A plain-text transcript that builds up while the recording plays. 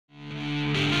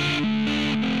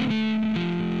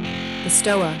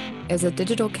Stoa is a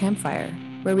digital campfire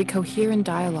where we cohere in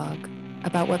dialogue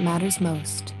about what matters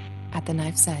most at the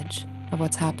knife's edge of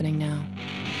what's happening now.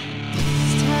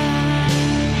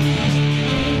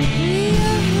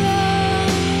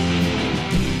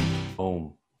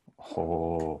 Boom.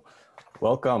 Oh,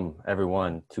 welcome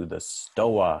everyone to the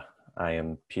Stoa. I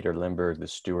am Peter Lindbergh, the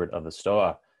steward of the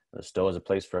Stoa. The Stoa is a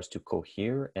place for us to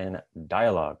cohere and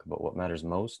dialogue about what matters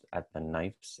most at the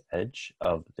knife's edge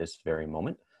of this very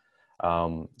moment.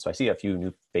 So I see a few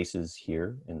new faces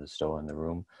here in the Stoa in the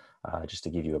room. Just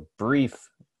to give you a brief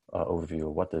overview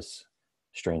of what this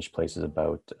strange place is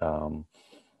about.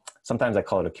 Sometimes I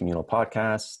call it a communal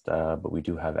podcast, but we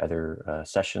do have other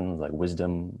sessions like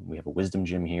wisdom. We have a wisdom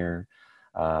gym here.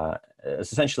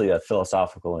 It's essentially a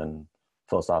philosophical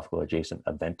adjacent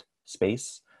event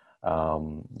space.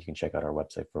 You can check out our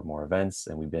website for more events.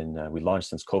 And we launched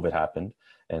since COVID happened.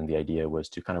 And the idea was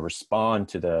to kind of respond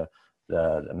to the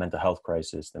mental health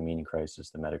crisis, the meaning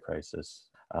crisis, the meta crisis.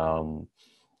 And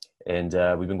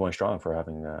we've been going strong for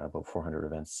having about 400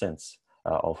 events since,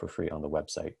 all for free on the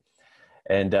website.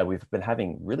 And we've been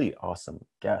having really awesome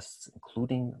guests,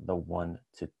 including the one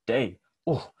today.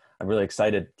 Oh, I'm really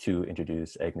excited to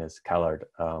introduce Agnes Callard.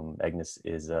 Agnes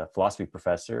is a philosophy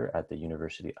professor at the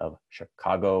University of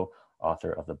Chicago,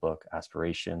 author of the book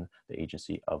Aspiration, the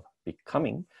Agency of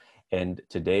Becoming. And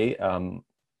today,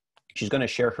 she's going to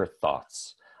share her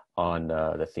thoughts on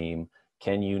the theme,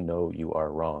 Can You Know You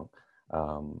Are Wrong?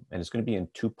 And it's going to be in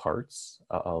two parts.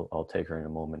 I'll take her in a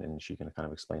moment and she can kind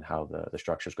of explain how the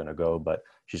structure is going to go, but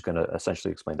she's going to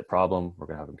essentially explain the problem. We're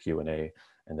going to have a Q&A,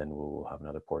 and then we'll have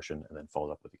another portion and then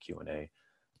follow up with the Q&A,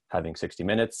 having 60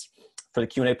 minutes. For the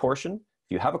Q&A portion,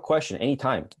 if you have a question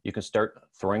anytime, you can start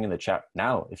throwing in the chat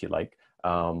now if you like.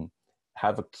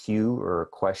 Have a cue or a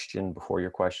question before your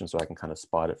question so I can kind of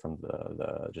spot it from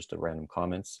just the random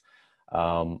comments.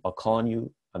 I'll call on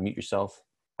you, unmute yourself,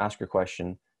 ask your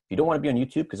question. If you don't want to be on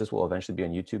YouTube, because this will eventually be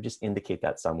on YouTube, just indicate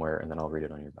that somewhere and then I'll read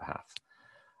it on your behalf.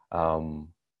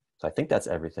 So I think that's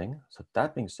everything. So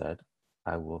that being said,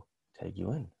 I will take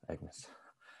you in, Agnes.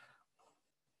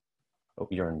 Oh,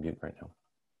 you're on mute right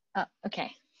now. Okay.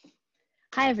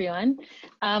 Hi, everyone.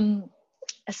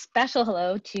 A special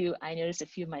hello to, I noticed a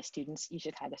few of my students, you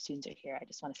should have the students are here. I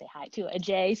just want to say hi to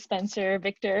Ajay, Spencer,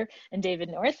 Victor, and David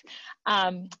North.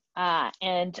 Nice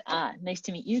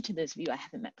to meet you, to those of you I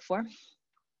haven't met before.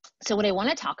 So what I want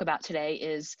to talk about today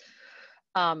is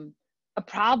a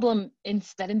problem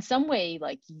that in some way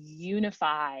like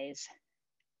unifies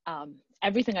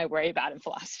everything I worry about in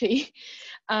philosophy,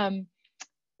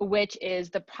 which is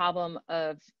the problem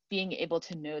of being able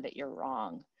to know that you're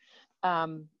wrong.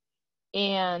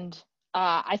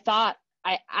 I thought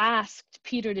I asked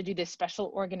Peter to do this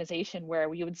special organization where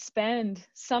we would spend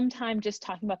some time just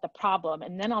talking about the problem,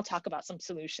 and then I'll talk about some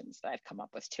solutions that I've come up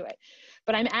with to it.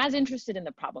 But I'm as interested in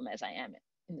the problem as I am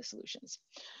in the solutions.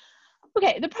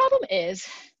 Okay, the problem is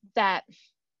that,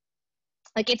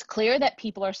 like, it's clear that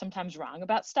people are sometimes wrong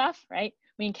about stuff, right?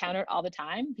 We encounter it all the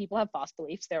time. People have false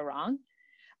beliefs, they're wrong.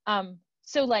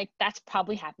 So like, that's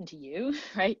probably happened to you,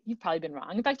 right? You've probably been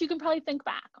wrong. In fact, you can probably think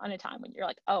back on a time when you're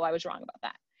like, oh, I was wrong about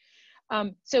that.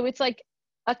 So it's like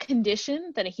a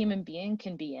condition that a human being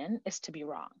can be in is to be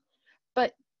wrong,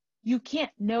 but you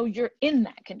can't know you're in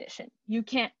that condition. You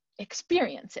can't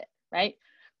experience it, right?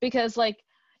 Because like,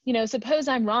 you know, suppose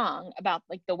I'm wrong about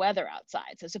like the weather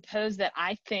outside. So suppose that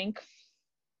I think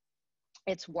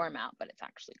it's warm out, but it's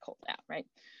actually cold out, right?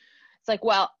 It's like,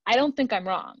 well, I don't think I'm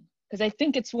wrong because I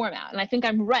think it's warm out and I think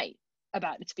I'm right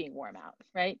about it's being warm out,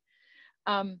 right?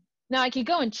 Now I could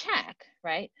go and check,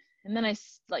 right? And then I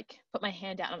like put my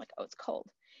hand down, I'm like, oh, it's cold.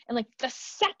 And like the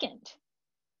second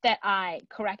that I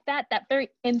correct that very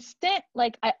instant,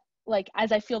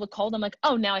 as I feel the cold, I'm like,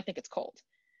 oh, now I think it's cold.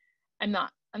 I'm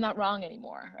not wrong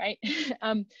anymore, right?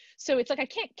 So it's like, I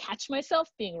can't catch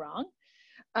myself being wrong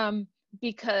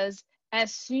because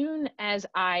as soon as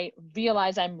I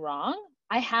realize I'm wrong,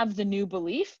 I have the new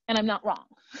belief and I'm not wrong,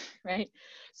 right?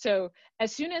 So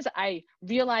as soon as I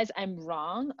realize I'm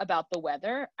wrong about the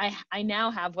weather, I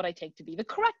now have what I take to be the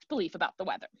correct belief about the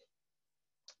weather.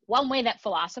 One way that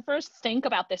philosophers think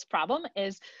about this problem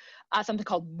is something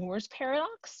called Moore's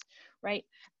paradox, right?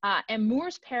 And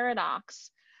Moore's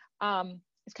paradox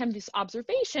is kind of this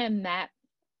observation that,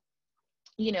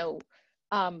 you know,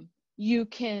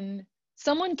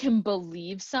 someone can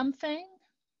believe something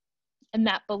and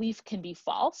that belief can be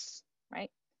false, right?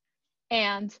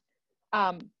 And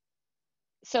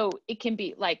so it can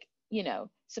be like, you know,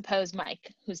 suppose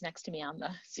Mike, who's next to me on the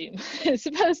Zoom,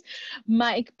 suppose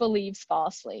Mike believes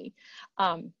falsely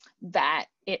that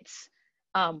it's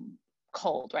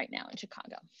cold right now in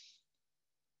Chicago.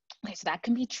 Okay, so that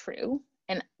can be true.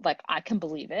 And like, I can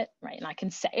believe it, right? And I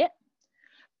can say it.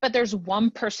 But there's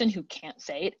one person who can't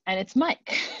say it, and it's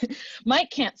Mike. Mike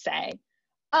can't say,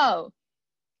 oh,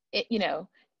 it, you know,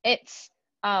 it's,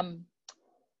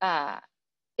 uh,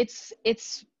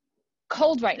 it's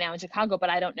cold right now in Chicago,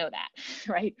 but I don't know that,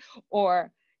 right?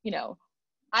 Or, you know,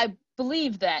 I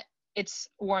believe that it's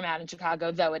warm out in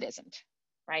Chicago, though it isn't,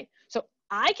 right? So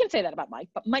I can say that about Mike,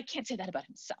 but Mike can't say that about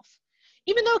himself,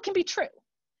 even though it can be true.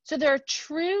 So there are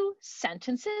true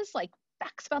sentences, like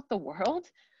facts about the world,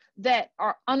 that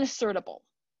are unassertable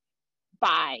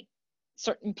by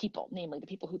certain people, namely the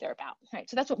people who they're about, right?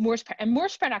 So that's what and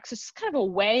Morse paradox is kind of a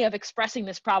way of expressing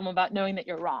this problem about knowing that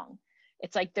you're wrong.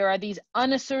 It's like there are these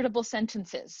unassertable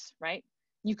sentences, right?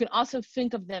 You can also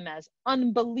think of them as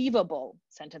unbelievable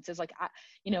sentences. Like,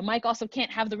 Mike also can't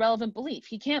have the relevant belief.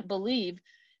 He can't believe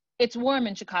it's warm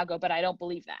in Chicago, but I don't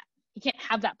believe that. He can't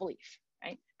have that belief,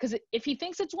 right? Because if he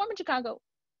thinks it's warm in Chicago,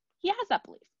 he has that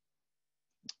belief.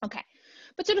 Okay,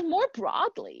 but sort of more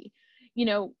broadly,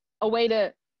 a way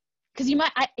to, because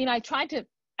I tried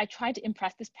to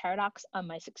impress this paradox on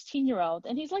my 16-year-old,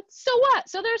 and he's like, so what?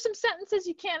 So there are some sentences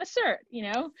you can't assert,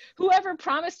 whoever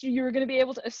promised you were going to be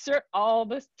able to assert all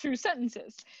the true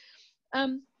sentences.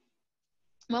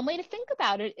 One way to think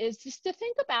about it is just to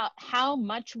think about how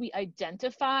much we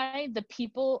identify the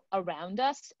people around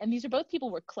us. And these are both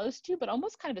people we're close to, but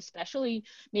almost kind of especially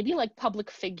maybe like public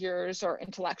figures or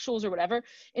intellectuals or whatever,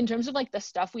 in terms of like the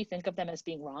stuff we think of them as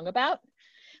being wrong about.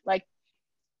 Like,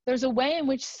 there's a way in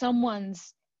which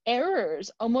someone's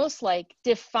errors almost like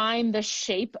define the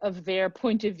shape of their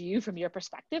point of view from your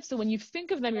perspective. So when you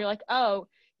think of them, you're like, oh,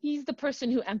 he's the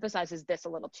person who emphasizes this a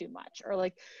little too much, or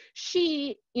like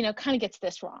she, kind of gets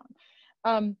this wrong.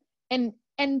 And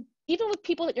even with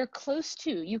people that you're close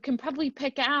to, you can probably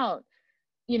pick out,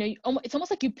 it's almost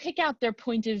like you pick out their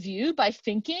point of view by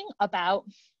thinking about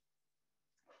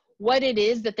what it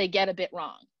is that they get a bit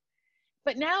wrong.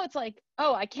 But now it's like,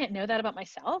 oh, I can't know that about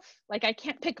myself. Like, I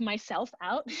can't pick myself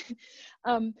out.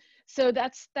 So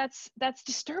that's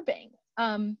disturbing.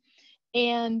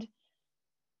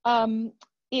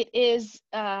 It is,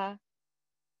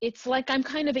 it's like I'm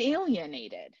kind of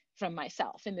alienated from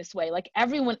myself in this way. Like,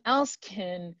 everyone else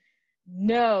can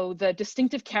know the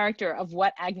distinctive character of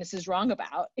what Agnes is wrong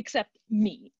about, except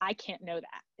me. I can't know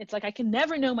that. It's like I can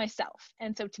never know myself.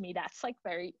 And so to me, that's like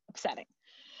very upsetting.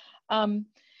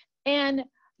 And,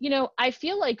 I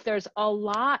feel like there's a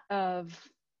lot of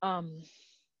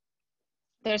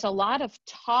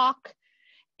talk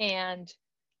and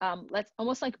let's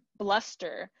almost like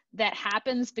bluster that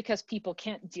happens because people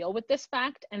can't deal with this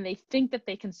fact, and they think that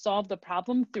they can solve the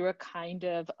problem through a kind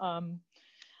of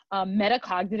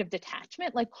metacognitive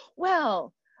detachment. Like,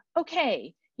 well,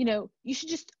 okay, you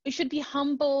should be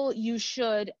humble. You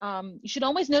should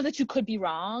always know that you could be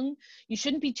wrong. You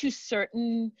shouldn't be too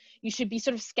certain. You should be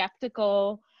sort of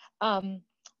skeptical.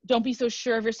 Don't be so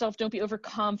sure of yourself. Don't be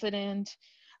overconfident.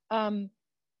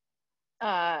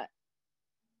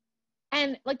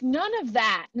 And like none of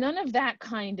that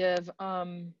kind of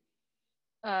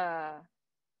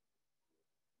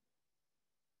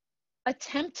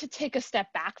attempt to take a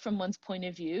step back from one's point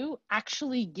of view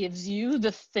actually gives you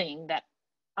the thing that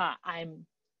I'm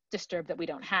disturbed that we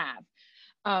don't have,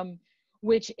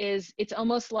 which is, it's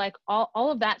almost like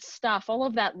all of that stuff, all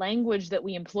of that language that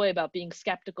we employ about being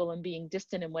skeptical and being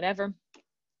distant and whatever,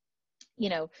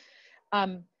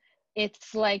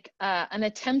 it's like an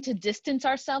attempt to distance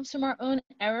ourselves from our own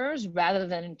errors rather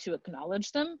than to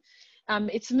acknowledge them.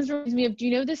 It reminds me of, do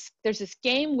you know this? There's this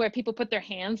game where people put their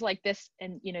hands like this,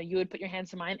 and you would put your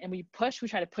hands to mine, and we try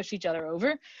to push each other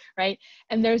over, right?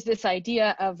 And there's this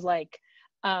idea of like,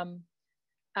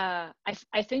 I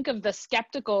think of the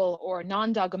skeptical or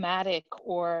non-dogmatic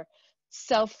or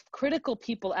self-critical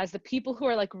people as the people who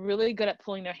are like really good at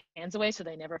pulling their hands away so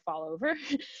they never fall over.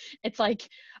 It's like,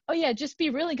 oh yeah, just be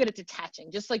really good at detaching.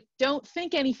 Just like, don't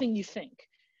think anything you think.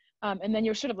 And then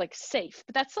you're sort of like safe.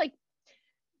 But that's like,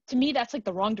 to me, that's like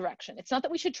the wrong direction. It's not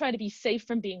that we should try to be safe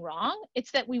from being wrong.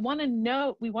 It's that we want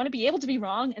to be able to be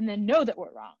wrong and then know that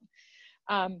we're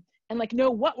wrong. And like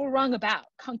know what we're wrong about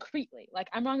concretely. Like,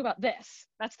 I'm wrong about this.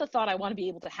 That's the thought I want to be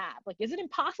able to have. Like, is it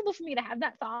impossible for me to have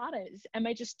that thought? Am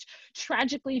I just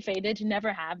tragically fated to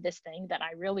never have this thing that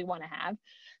I really want to have?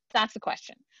 That's the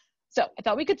question. So I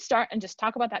thought we could start and just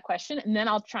talk about that question, and then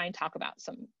I'll try and talk about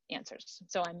some answers.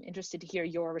 So I'm interested to hear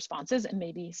your responses and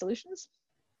maybe solutions.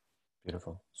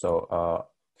 Beautiful. So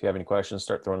if you have any questions,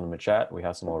 start throwing them in the chat. We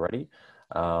have some already.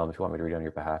 If you want me to read on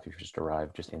your behalf, if you just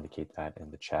arrived, just indicate that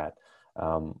in the chat.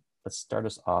 Let's start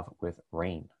us off with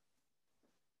Rain.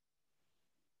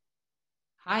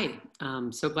 Hi,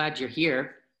 I'm so glad you're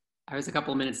here. I was a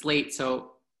couple of minutes late,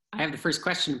 so I have the first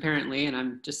question apparently, and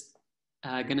I'm just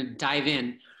going to dive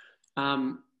in.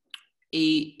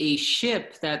 A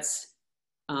ship that's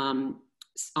on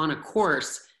a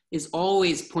course is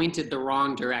always pointed the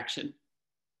wrong direction.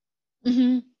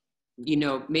 Mm-hmm. You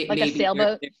know, Like maybe a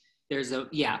sailboat. there's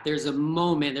a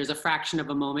moment, there's a fraction of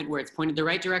a moment where it's pointed the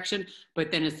right direction,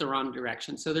 but then it's the wrong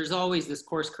direction. So there's always this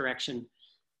course correction.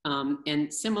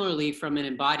 And similarly, from an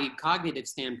embodied cognitive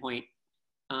standpoint,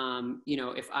 you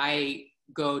know, if I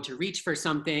go to reach for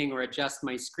something or adjust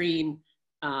my screen,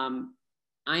 I'm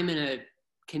in a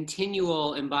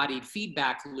continual embodied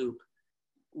feedback loop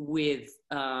with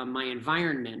my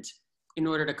environment in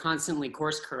order to constantly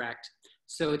course correct.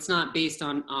 So it's not based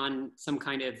on some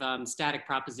kind of static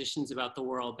propositions about the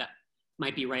world that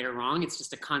might be right or wrong. It's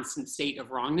just a constant state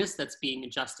of wrongness that's being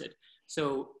adjusted.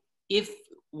 So if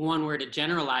one were to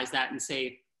generalize that and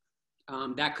say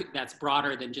that's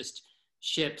broader than just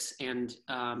ships and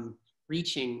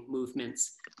reaching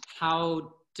movements,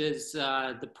 how does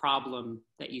the problem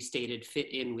that you stated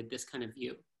fit in with this kind of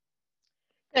view?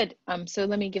 Good. So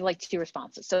let me give like 2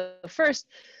 responses. So first,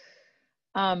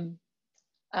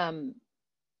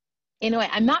 in a way,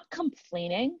 I'm not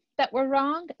complaining that we're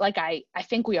wrong. Like I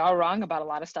think we are wrong about a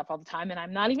lot of stuff all the time, and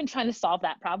I'm not even trying to solve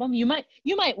that problem. You might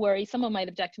worry, someone might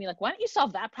object to me like, why don't you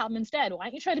solve that problem instead? Why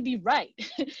don't you try to be right?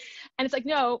 And it's like,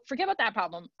 no, forget about that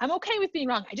problem. I'm okay with being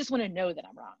wrong. I just want to know that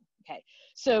I'm wrong. Okay.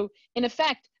 So in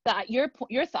effect, that your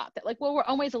thought that like, well, we're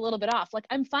always a little bit off. Like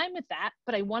I'm fine with that,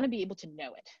 but I want to be able to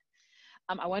know it.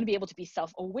 I want to be able to be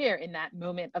self-aware in that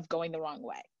moment of going the wrong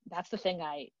way. That's the thing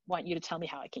I want you to tell me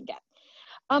how I can get.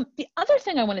 The other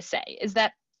thing I want to say is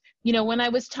that, you know, when I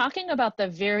was talking about the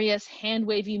various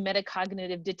hand-wavy,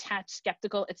 metacognitive, detached,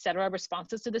 skeptical, etc.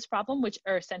 responses to this problem, which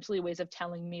are essentially ways of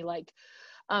telling me like,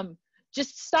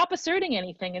 just stop asserting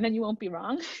anything and then you won't be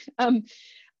wrong.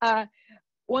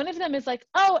 One of them is like,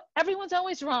 oh, everyone's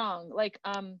always wrong. Like,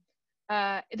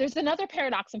 there's another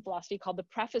paradox in philosophy called the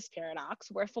preface paradox,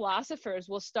 where philosophers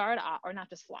will start off, or not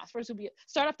just philosophers,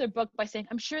 start off their book by saying,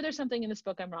 I'm sure there's something in this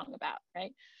book I'm wrong about,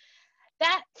 right?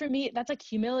 That, for me, that's like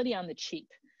humility on the cheap.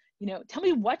 You know, tell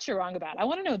me what you're wrong about. I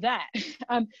want to know that.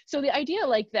 So the idea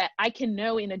like that I can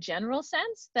know in a general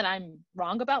sense that I'm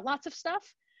wrong about lots of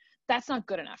stuff, that's not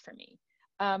good enough for me.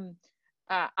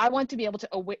 I want to be able to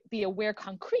be aware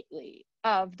concretely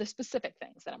of the specific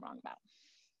things that I'm wrong about.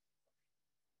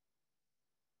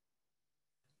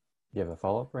 You have a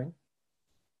follow-up, Rain?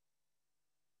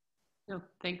 No,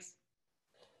 thanks.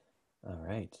 All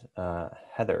right.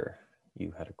 Heather,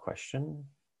 you had a question.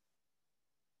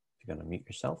 You're going to mute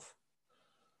yourself.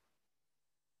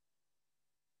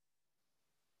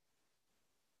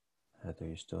 Heather,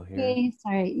 you still here? Hey,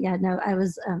 sorry. Yeah, no, I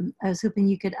was hoping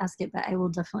you could ask it, but I will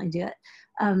definitely do it.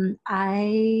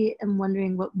 I am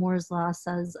wondering what Moore's law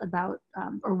says about,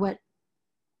 or what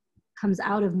comes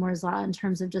out of Moore's law in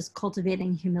terms of just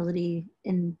cultivating humility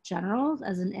in general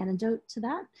as an antidote to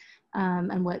that,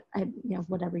 and what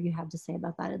whatever you have to say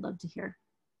about that, I'd love to hear.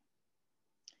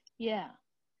 Yeah.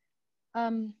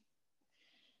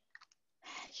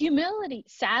 Humility,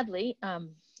 sadly,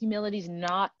 humility is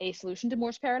not a solution to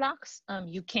Moore's paradox.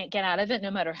 You can't get out of it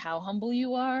no matter how humble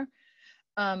you are.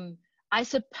 I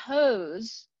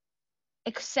suppose,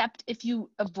 except if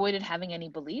you avoided having any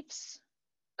beliefs.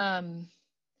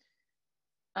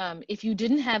 If you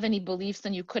didn't have any beliefs,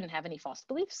 then you couldn't have any false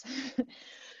beliefs.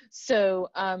 So,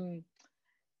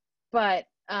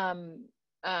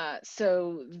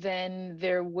 so then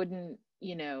there wouldn't,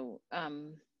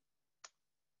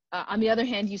 on the other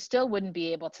hand, you still wouldn't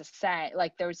be able to say,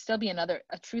 like, there would still be a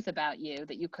truth about you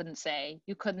that you couldn't say.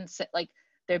 You couldn't say, like,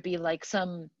 there'd be like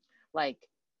some, like,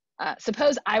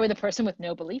 suppose I were the person with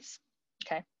no beliefs,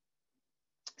 okay?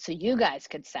 So you guys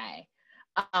could say,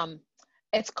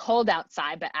 it's cold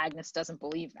outside, but Agnes doesn't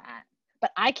believe that.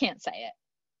 But I can't say it.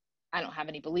 I don't have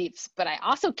any beliefs, but I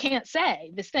also can't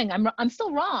say this thing. I'm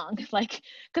still wrong, like,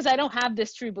 because I don't have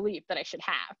this true belief that I should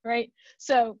have, right?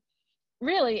 So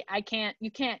really,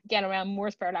 you can't get around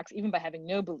Moore's paradox even by having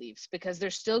no beliefs, because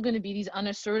there's still going to be these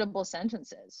unassertable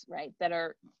sentences, right, that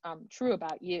are true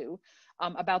about you,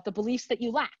 about the beliefs that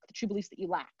you lack, the true beliefs that you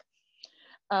lack.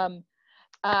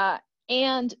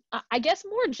 And I guess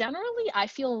more generally, I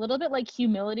feel a little bit like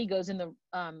humility goes in the,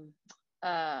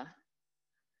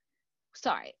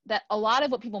 that a lot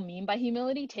of what people mean by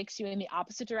humility takes you in the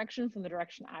opposite direction from the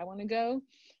direction I want to go.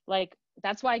 Like,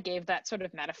 that's why I gave that sort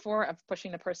of metaphor of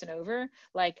pushing the person over.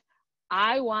 Like,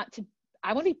 I want to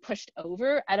be pushed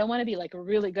over. I don't want to be like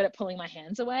really good at pulling my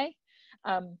hands away.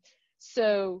 And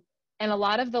a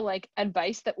lot of the like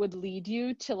advice that would lead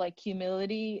you to like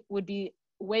humility would be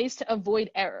ways to avoid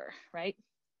error, right?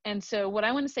 And so what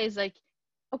I want to say is like,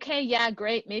 okay, yeah,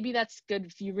 great. Maybe that's good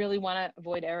if you really want to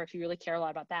avoid error, if you really care a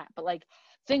lot about that. But like,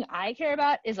 thing I care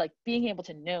about is like being able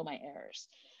to know my errors.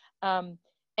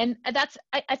 And that's,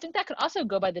 I think that could also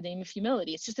go by the name of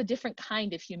humility. It's just a different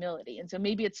kind of humility. And so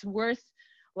maybe it's worth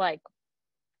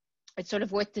it's sort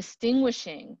of worth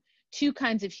distinguishing two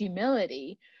kinds of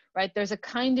humility, right? There's a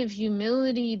kind of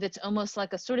humility that's almost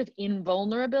like a sort of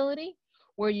invulnerability,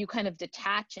 where you kind of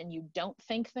detach and you don't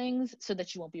think things so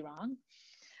that you won't be wrong.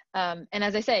 And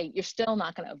as I say, you're still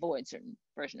not going to avoid certain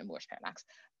version of Moore's paradox.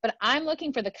 But I'm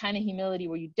looking for the kind of humility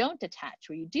where you don't detach,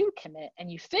 where you do commit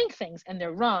and you think things and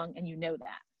they're wrong and you know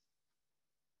that.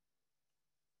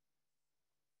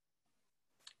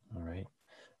 All right.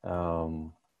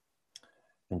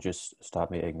 And just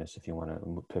stop me, Agnes, if you want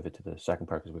to pivot to the second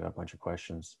part, because we got a bunch of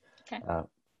questions. Okay.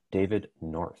 David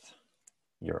North,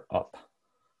 you're up.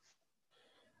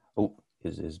 Oh,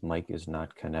 his mic is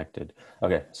not connected.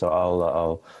 Okay, so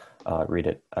I'll read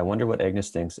it. I wonder what Agnes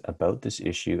thinks about this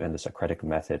issue and the Socratic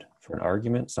method. For an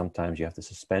argument, sometimes you have to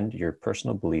suspend your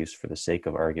personal beliefs for the sake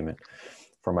of argument.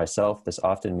 For myself, this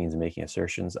often means making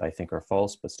assertions I think are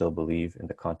false, but still believe in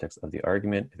the context of the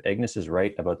argument. If Agnes is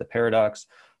right about the paradox,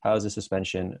 how is the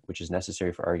suspension, which is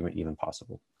necessary for argument, even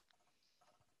possible?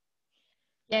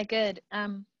 Yeah, good.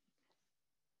 I'm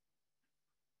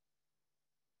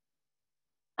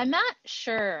not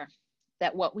sure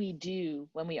that what we do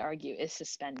when we argue is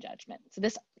suspend judgment. So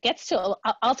this gets to,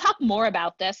 I'll talk more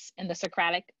about this in the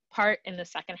Socratic part in the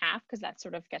second half, because that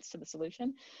sort of gets to the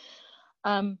solution.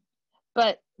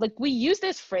 But like we use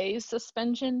this phrase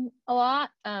suspension a lot.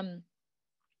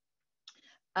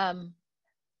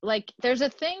 Like there's a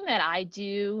thing that I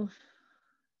do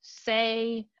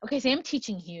say, okay, say I'm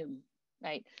teaching Hume,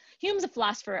 right? Hume's a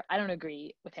philosopher. I don't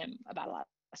agree with him about a lot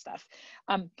of stuff.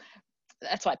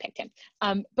 That's why I picked him.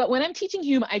 But when I'm teaching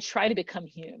Hume, I try to become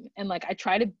Hume, and like I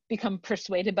try to become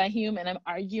persuaded by Hume, and I'm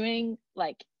arguing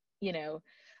like, you know,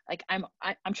 like I'm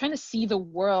trying to see the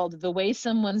world the way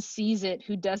someone sees it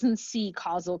who doesn't see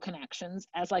causal connections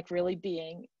as like really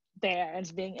being there,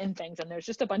 as being in things, and there's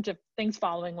just a bunch of things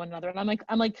following one another, and I'm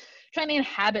like trying to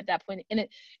inhabit that point. And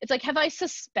it's like, have I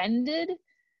suspended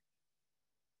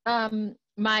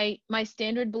my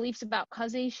standard beliefs about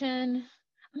causation?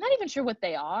 I'm not even sure what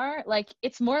they are. Like,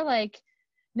 it's more like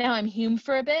now I'm Hume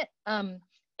for a bit. And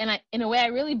in a way, I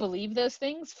really believe those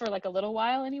things for like a little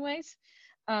while anyways.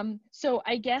 So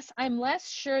I guess I'm less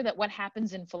sure that what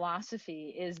happens in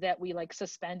philosophy is that we like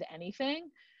suspend anything.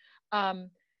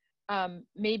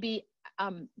 Maybe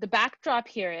the backdrop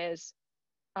here is,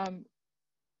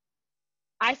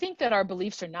 I think that our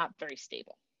beliefs are not very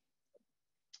stable.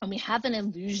 And we have an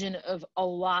illusion of a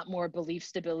lot more belief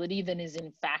stability than is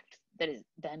in fact,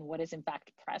 than what is in fact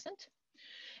present.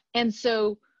 And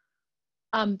so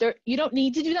you don't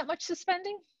need to do that much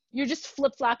suspending. You're just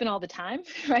flip-flopping all the time,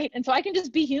 right? And so I can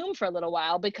just be Hume for a little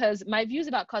while because my views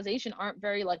about causation aren't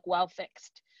very like well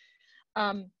fixed.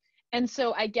 And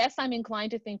so I guess I'm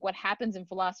inclined to think what happens in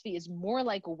philosophy is more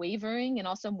like wavering and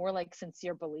also more like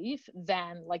sincere belief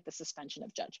than like the suspension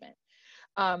of judgment.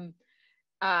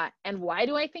 And why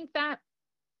do I think that?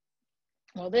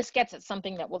 Well, this gets at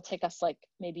something that will take us like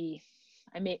maybe,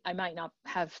 I might not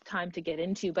have time to get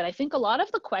into, but I think a lot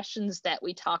of the questions that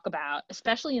we talk about,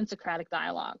 especially in Socratic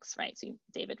dialogues, right? So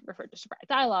David referred to Socratic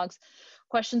dialogues,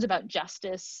 questions about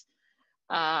justice,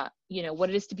 you know, what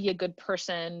it is to be a good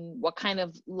person, what kind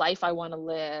of life I want to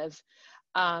live.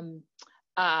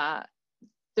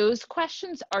 Those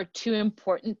questions are too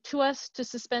important to us to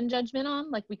suspend judgment on.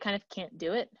 Like we kind of can't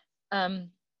do it.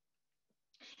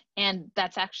 And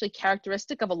that's actually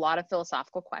characteristic of a lot of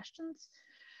philosophical questions.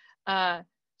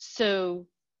 So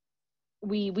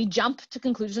we jump to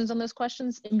conclusions on those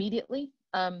questions immediately.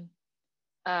 And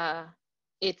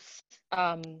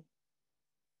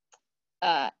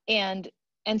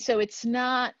so it's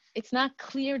not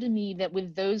clear to me that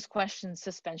with those questions,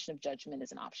 suspension of judgment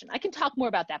is an option. I can talk more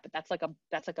about that, but that's like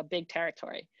a big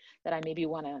territory that I maybe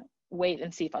want to wait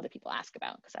and see if other people ask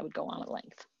about, because I would go on at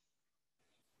length.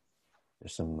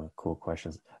 There's some cool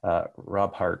questions.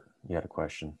 Rob Hart, you had a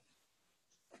question.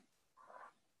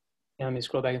 Yeah, let me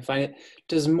scroll back and find it.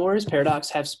 Does Moore's paradox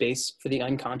have space for the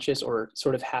unconscious or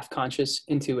sort of half-conscious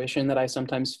intuition that I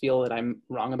sometimes feel that I'm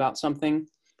wrong about something?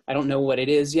 I don't know what it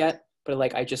is yet, but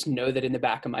like I just know that in the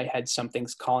back of my head,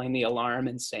 something's calling the alarm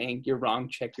and saying, you're wrong,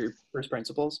 check your first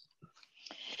principles.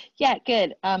 Yeah,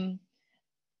 good.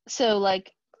 So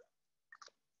like,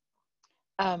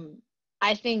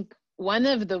 I think one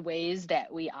of the ways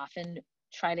that we often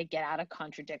try to get out of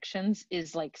contradictions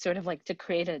is like sort of like to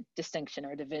create a distinction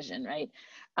or division, right?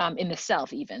 In the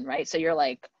self even, right? So you're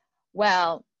like,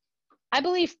 well, I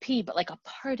believe P, but like a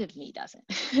part of me doesn't.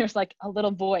 There's like a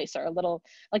little voice or a little,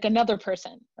 like another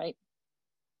person, right?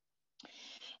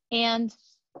 And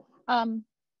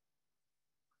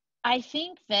I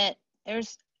think that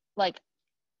there's like,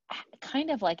 kind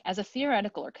of like as a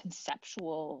theoretical or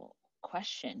conceptual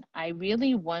question, I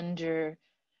really wonder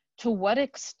to what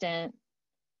extent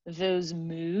those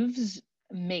moves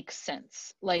make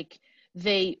sense. Like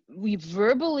we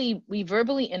verbally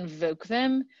invoke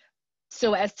them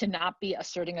so as to not be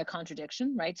asserting a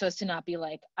contradiction, right? So as to not be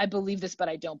like, I believe this, but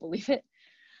I don't believe it.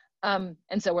 And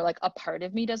so we're like, a part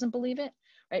of me doesn't believe it,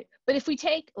 right? But if we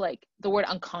take like the word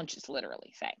unconscious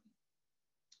literally, say,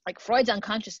 like Freud's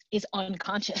unconscious is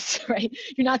unconscious, right?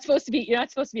 You're not supposed to be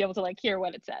able to like hear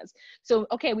what it says. So,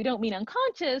 okay, we don't mean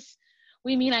unconscious.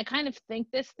 We mean I kind of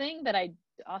think this thing that I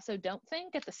also don't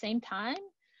think at the same time.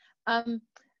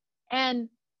 And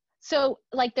so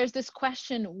like there's this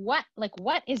question, what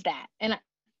is that? And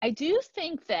I do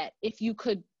think that if you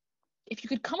could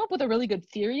come up with a really good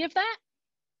theory of that,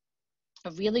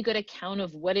 a really good account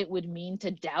of what it would mean to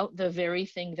doubt the very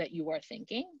thing that you are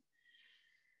thinking,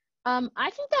 I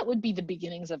think that would be the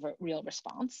beginnings of a real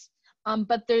response.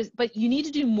 But you need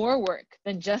to do more work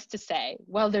than just to say,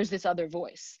 well, there's this other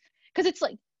voice. Because it's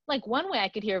like one way I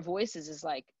could hear voices is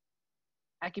like,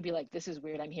 I could be like, this is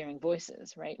weird, I'm hearing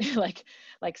voices, right?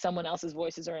 like someone else's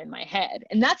voices are in my head.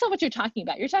 And that's not what you're talking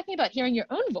about. You're talking about hearing your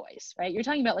own voice, right? You're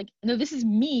talking about like, no, this is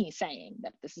me saying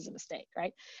that this is a mistake,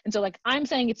 right? And so like, I'm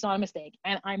saying it's not a mistake,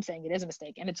 and I'm saying it is a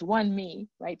mistake, and it's one me,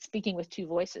 right? Speaking with two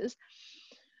voices.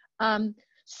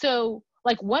 So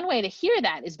like one way to hear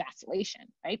that is vacillation,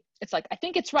 right? It's like, I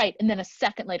think it's right. And then a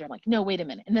second later, I'm like, no, wait a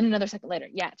minute. And then another second later,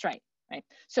 yeah, it's right, right?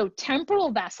 So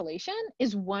temporal vacillation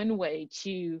is one way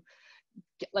to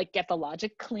get the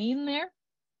logic clean there.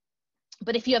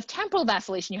 But if you have temporal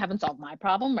vacillation, you haven't solved my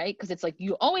problem, right? Because it's like,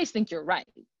 you always think you're right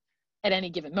at any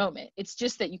given moment. It's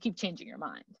just that you keep changing your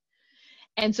mind.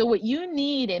 And so what you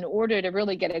need in order to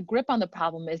really get a grip on the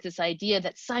problem is this idea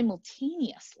that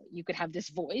simultaneously you could have this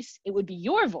voice. It would be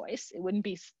your voice. It wouldn't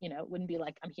be, it wouldn't be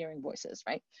like I'm hearing voices,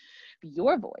 right? Be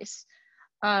your voice.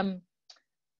 And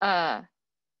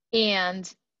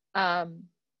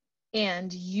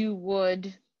you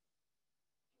would,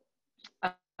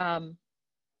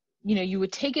 you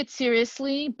would take it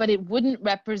seriously, but it wouldn't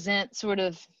represent sort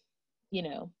of,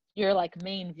 your like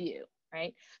main view,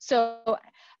 right? So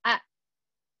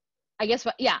I guess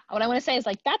what I want to say is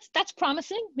like, that's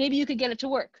promising. Maybe you could get it to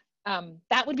work.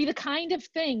 That would be the kind of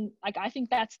thing, like, I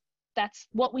think that's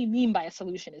what we mean by a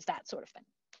solution, is that sort of thing.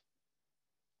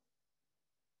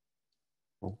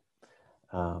 Cool.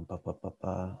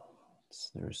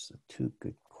 There's two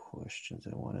good questions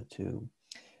I wanted to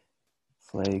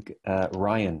flag.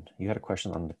 Ryan, you had a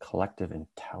question on the collective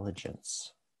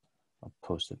intelligence. I'll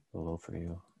post it below for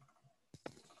you.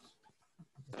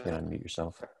 You can unmute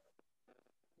yourself.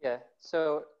 Yeah,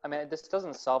 so I mean, this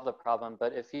doesn't solve the problem,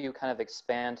 but if you kind of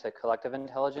expand to collective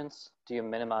intelligence, do you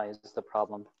minimize the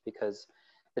problem? Because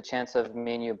the chance of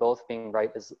me and you both being right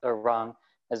or wrong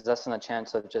is less than the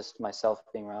chance of just myself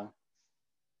being wrong.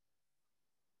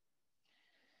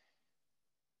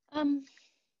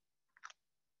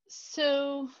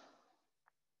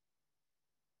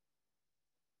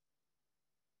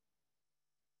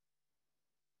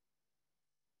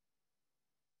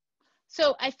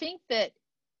 So I think that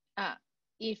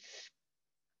if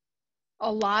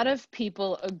a lot of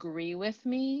people agree with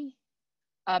me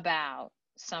about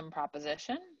some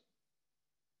proposition,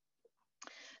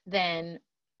 then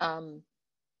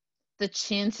the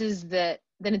chances that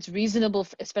then it's reasonable,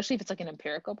 especially if it's like an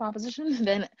empirical proposition,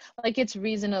 then like it's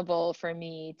reasonable for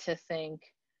me to think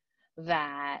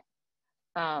that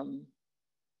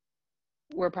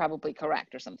we're probably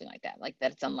correct or something like that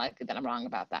it's unlikely that I'm wrong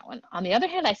about that one. On the other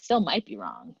hand, I still might be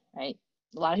wrong, right?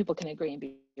 A lot of people can agree and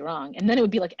be wrong, and then it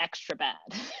would be like extra bad.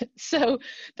 So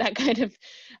that kind of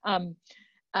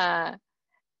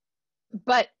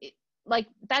but like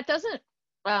that doesn't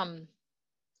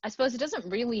I suppose it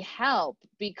doesn't really help,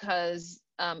 because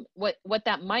what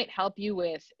that might help you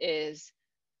with is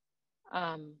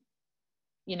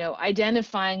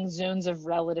identifying zones of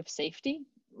relative safety.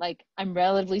 Like, I'm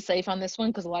relatively safe on this one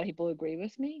because a lot of people agree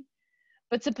with me.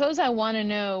 But suppose I want to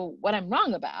know what I'm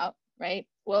wrong about, right?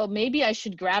 Well, maybe I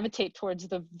should gravitate towards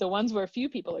the ones where few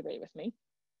people agree with me.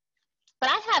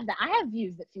 But I have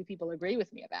views that few people agree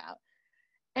with me about.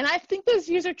 And I think those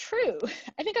views are true.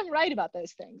 I think I'm right about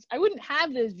those things. I wouldn't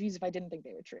have those views if I didn't think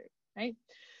they were true, right?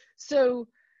 So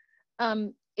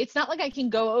it's not like I can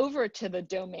go over to the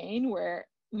domain where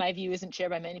my view isn't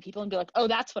shared by many people and be like, oh,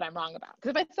 that's what I'm wrong about.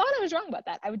 Because if I thought I was wrong about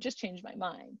that, I would just change my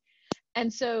mind.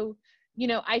 And so you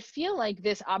know, I feel like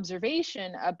this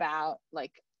observation about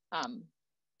like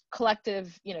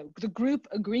collective, you know, the group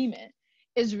agreement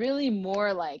is really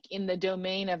more like in the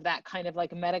domain of that kind of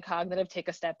like metacognitive, take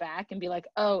a step back and be like,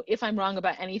 oh, if I'm wrong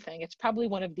about anything, it's probably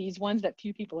one of these ones that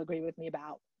few people agree with me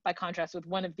about, by contrast with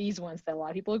one of these ones that a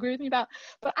lot of people agree with me about.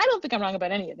 But I don't think I'm wrong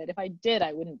about any of it. If I did,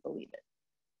 I wouldn't believe it.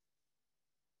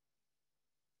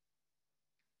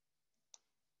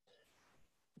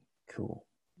 Cool.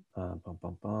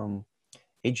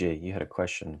 AJ, you had a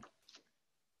question.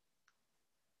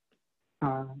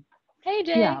 Hey,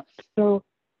 Jay. Yeah. So,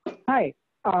 hi.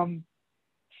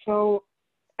 So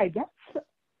I guess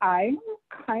I'm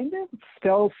kind of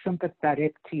still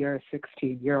sympathetic to your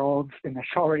 16-year-old's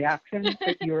initial reaction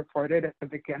that you reported at the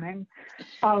beginning.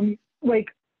 Like,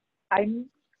 I'm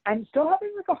still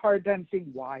having like a hard time seeing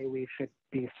why we should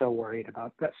be so worried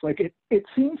about this. Like, it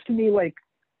seems to me like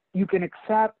you can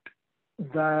accept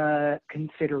the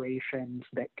considerations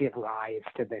that give rise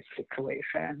to this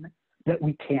situation, that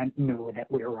we can't know that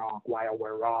we're wrong while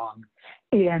we're wrong,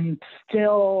 and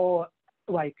still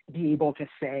like be able to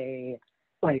say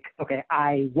like, okay,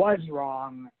 I was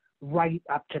wrong right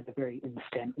up to the very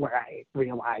instant where I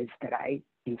realized that I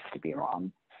used to be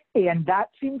wrong. And that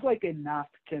seems like enough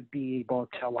to be able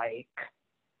to like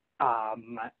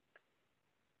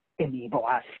enable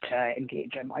us to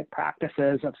engage in like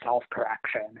practices of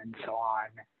self-correction and so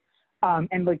on.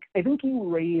 And like, I think you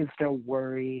raised a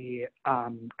worry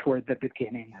toward the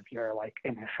beginning of your like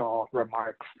initial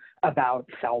remarks about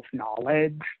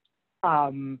self-knowledge.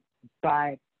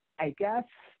 But I guess,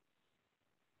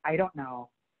 I don't know,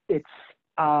 it's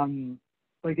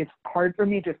like, it's hard for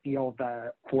me to feel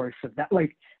the force of that.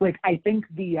 Like I think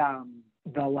the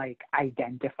like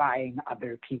identifying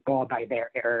other people by their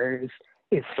errors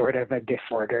is sort of a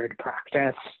disordered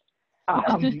practice.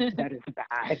 That is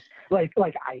bad. Like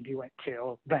I do it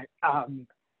too, but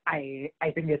I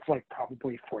think it's like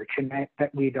probably fortunate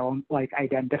that we don't like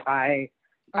identify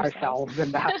ourselves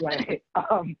in that way.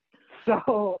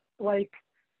 So like,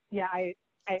 yeah,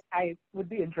 I would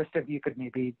be interested if you could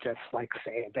maybe just like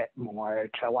say a bit more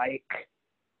to like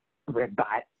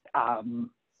rebut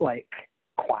like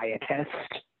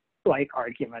quietist like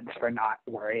arguments for not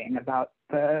worrying about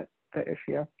the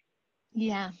issue.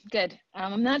 Yeah, good.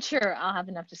 I'm not sure I'll have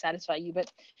enough to satisfy you,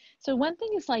 but so one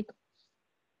thing is like,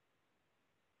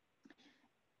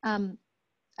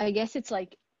 I guess it's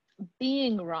like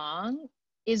being wrong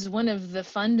is one of the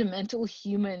fundamental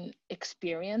human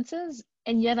experiences,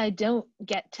 and yet I don't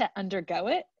get to undergo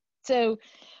it. So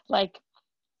like,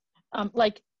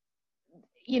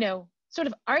 you know, sort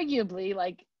of arguably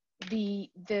like the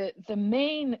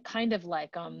main kind of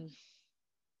like,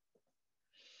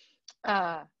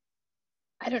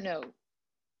 I don't know,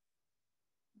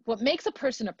 what makes a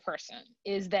person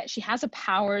is that she has a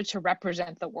power to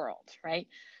represent the world, right?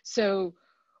 So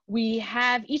we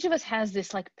have, each of us has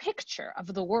this like picture of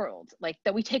the world, like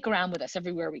that we take around with us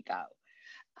everywhere we go.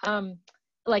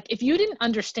 Like if you didn't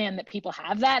understand that people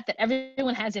have that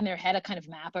everyone has in their head a kind of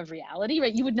map of reality,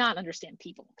 right? You would not understand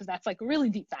people, because that's like a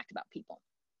really deep fact about people.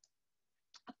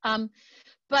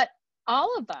 But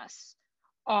all of us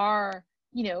are,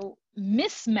 you know,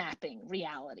 mismapping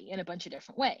reality in a bunch of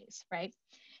different ways, right?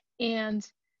 And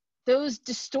those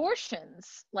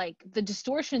distortions, like the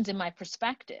distortions in my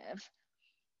perspective,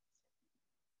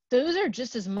 those are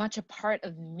just as much a part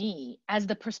of me as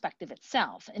the perspective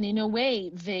itself. And in a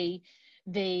way,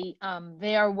 they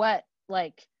are what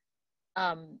like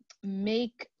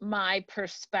make my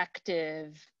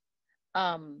perspective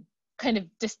kind of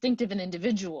distinctive and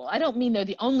individual. I don't mean they're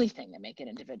the only thing that make it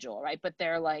individual, right? But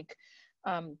they're like,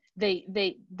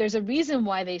 there's a reason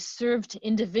why they serve to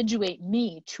individuate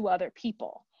me to other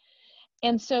people.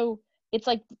 And so it's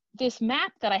like this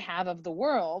map that I have of the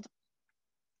world,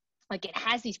 like it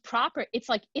has these it's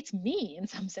like, it's me in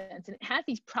some sense, and it has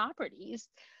these properties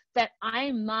that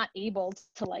I'm not able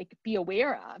to like be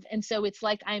aware of. And so it's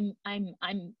like, I'm,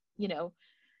 you know,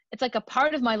 it's like a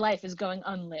part of my life is going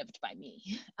unlived by me.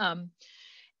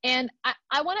 And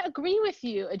I want to agree with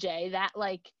you, Ajay, that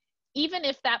like, even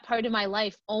if that part of my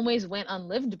life always went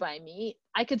unlived by me,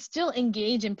 I could still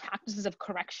engage in practices of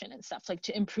correction and stuff, like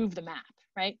to improve the map,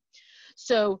 right?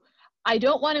 So I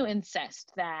don't want to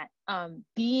insist that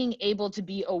being able to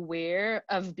be aware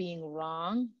of being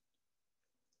wrong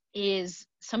is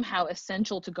somehow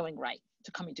essential to going right,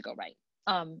 to coming to go right.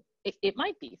 It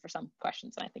might be for some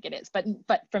questions, and I think it is, but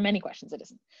for many questions it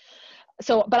isn't.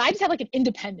 So, but I just have like an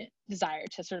independent desire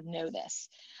to sort of know this.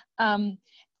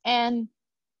 And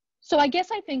so I guess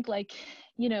I think like,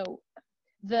 you know,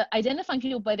 the identifying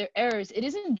people by their errors, it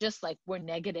isn't just like we're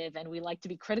negative and we like to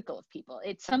be critical of people.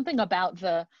 It's something about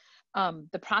the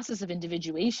the process of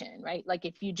individuation, right? Like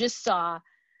if you just saw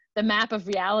the map of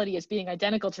reality as being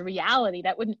identical to reality,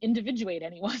 that wouldn't individuate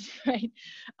anyone, right?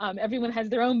 Everyone has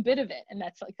their own bit of it, and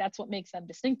that's what makes them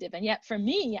distinctive. And yet for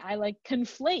me, I like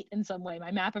conflate in some way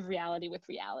my map of reality with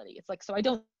reality. It's like, so I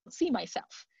don't see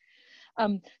myself.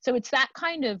 So it's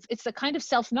the kind of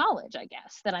self-knowledge, I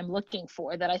guess, that I'm looking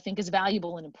for, that I think is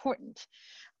valuable and important.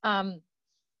 And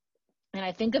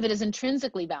I think of it as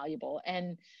intrinsically valuable.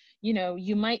 And, you know,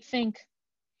 you might think,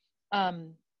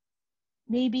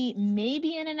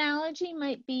 maybe an analogy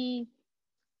might be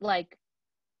like,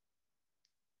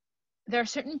 there are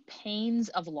certain pains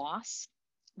of loss,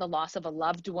 the loss of a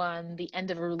loved one, the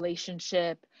end of a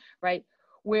relationship, right?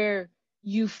 Where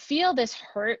you feel this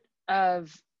hurt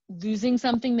of losing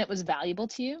something that was valuable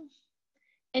to you.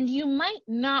 And you might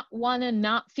not want to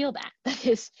not feel that. That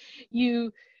is,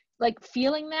 you like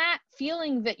feeling that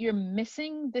you're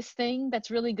missing this thing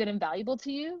that's really good and valuable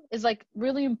to you is like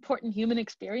really important human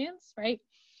experience, right?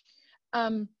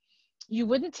 You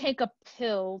wouldn't take a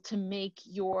pill to make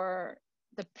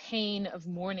the pain of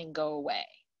mourning go away.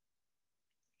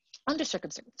 Under certain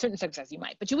circumstances you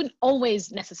might, but you wouldn't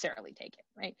always necessarily take it,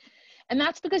 right? And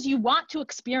that's because you want to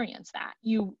experience that.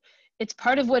 It's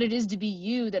part of what it is to be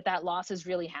you, that loss is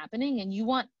really happening, and you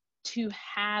want to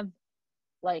have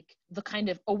like the kind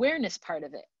of awareness part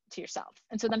of it to yourself.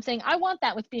 And so I'm saying, I want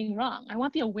that with being wrong. I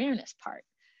want the awareness part.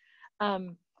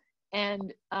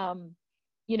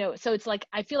 You know, so it's like,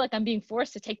 I feel like I'm being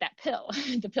forced to take that pill,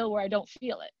 the pill where I don't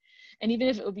feel it. And even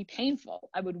if it would be painful,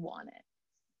 I would want it.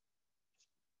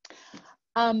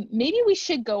 Maybe we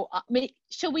should go,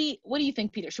 what do you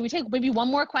think, Peter? Should we take maybe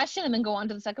one more question and then go on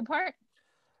to the second part?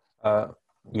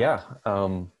 Yeah,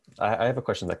 I have a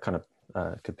question that kind of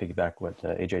could piggyback what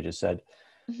AJ just said,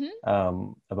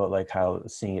 about like how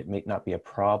seeing it may not be a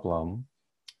problem.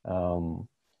 So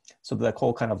that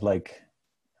whole kind of like,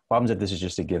 problems that this is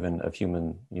just a given of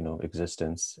human, you know,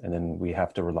 existence, and then we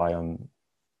have to rely on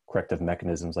corrective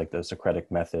mechanisms like the Socratic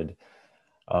method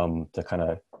to kind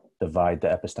of divide the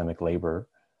epistemic labor.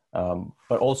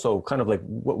 But also kind of like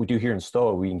what we do here in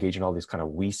Stoa, we engage in all these kind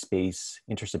of we space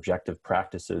intersubjective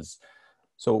practices.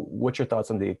 So what's your thoughts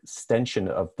on the extension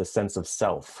of the sense of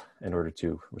self in order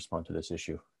to respond to this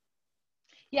issue?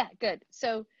 Yeah, good.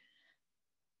 So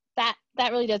that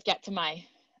really does get to my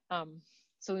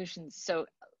solutions. So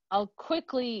I'll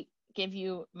quickly give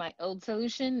you my old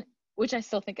solution, which I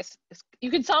still think is you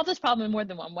can solve this problem in more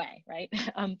than one way, right?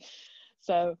 And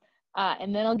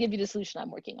then I'll give you the solution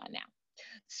I'm working on now.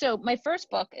 So my first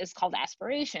book is called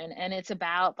Aspiration, and it's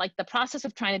about like the process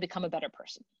of trying to become a better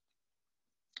person,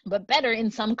 but better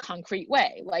in some concrete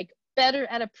way, like better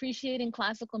at appreciating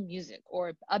classical music,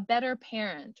 or a better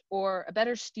parent, or a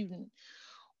better student,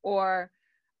 or,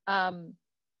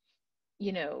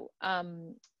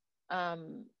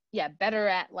 better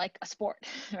at like a sport,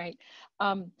 right?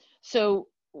 So,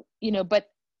 you know, but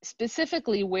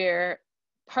specifically where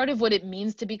part of what it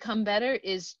means to become better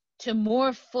is to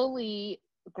more fully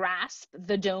grasp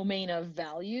the domain of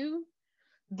value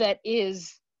that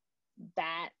is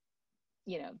that,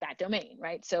 you know, that domain,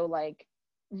 right? So like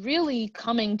really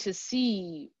coming to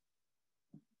see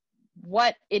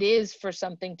what it is for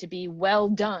something to be well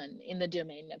done in the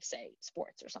domain of, say,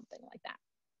 sports or something like that.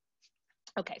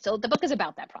 Okay, so the book is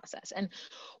about that process. And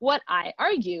what I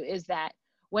argue is that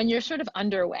when you're sort of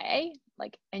underway,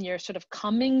 like, and you're sort of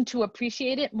coming to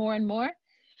appreciate it more and more,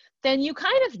 then you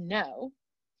kind of know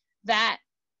that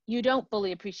you don't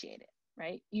fully appreciate it,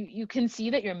 right? You can see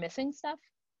that you're missing stuff.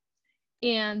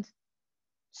 And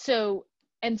so,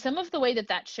 and some of the way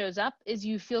that shows up is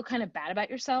you feel kind of bad about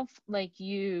yourself. Like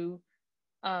you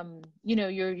know,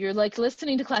 you're like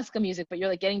listening to classical music, but you're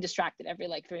like getting distracted every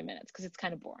like 3 minutes because it's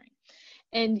kind of boring.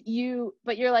 And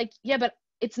but you're like, yeah, but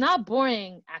it's not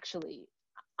boring, actually.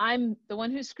 I'm the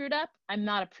one who screwed up. I'm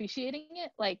not appreciating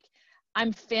it. Like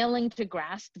I'm failing to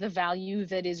grasp the value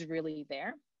that is really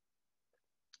there.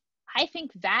 I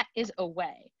think that is a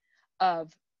way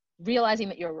of realizing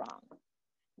that you're wrong.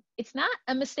 It's not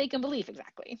a mistaken belief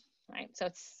exactly, right? So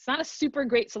it's not a super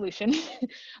great solution,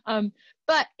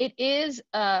 but it is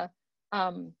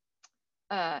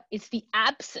it's the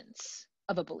absence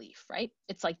of a belief, right?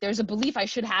 It's like there's a belief I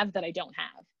should have that I don't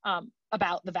have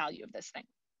about the value of this thing.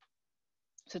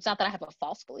 So it's not that I have a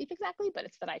false belief exactly, but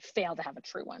it's that I fail to have a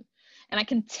true one. And I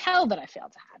can tell that I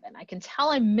failed to have it. And I can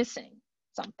tell I'm missing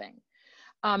something.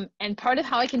 And part of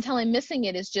how I can tell I'm missing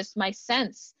it is just my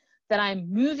sense that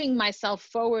I'm moving myself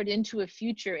forward into a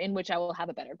future in which I will have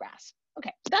a better grasp.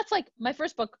 Okay, so that's like my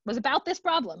first book was about this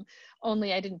problem,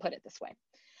 only I didn't put it this way.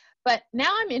 But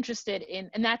now I'm interested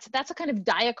in, and that's a kind of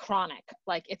diachronic,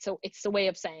 like it's a way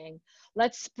of saying,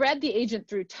 let's spread the agent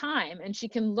through time, and she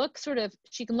can look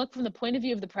from the point of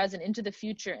view of the present into the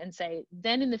future and say,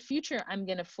 then in the future, I'm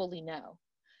going to fully know.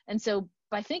 And so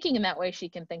by thinking in that way, she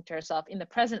can think to herself, in the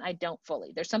present, I don't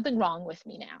fully. There's something wrong with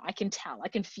me now. I can tell, I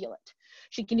can feel it.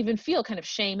 She can even feel kind of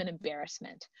shame and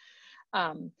embarrassment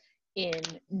in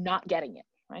not getting it,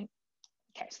 right?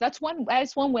 Okay, so that's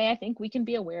one way I think we can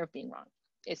be aware of being wrong,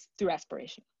 is through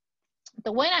aspiration.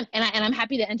 The way I'm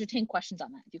happy to entertain questions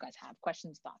on that if you guys have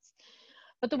questions, thoughts.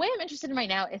 But the way I'm interested in right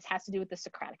now has to do with the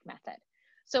Socratic method.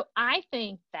 So I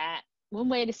think that one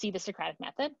way to see the Socratic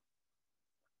method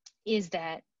is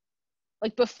that,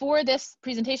 like, before this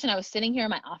presentation, I was sitting here in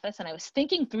my office and I was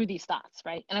thinking through these thoughts,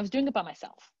 right? And I was doing it by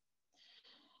myself.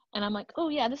 And I'm like, oh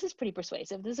yeah, this is pretty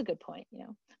persuasive. This is a good point, you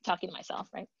know, talking to myself,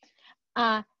 right?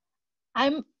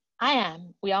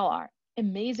 We all are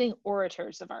amazing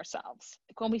orators of ourselves.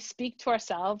 Like, when we speak to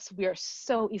ourselves, we are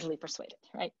so easily persuaded,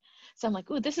 right? So I'm like,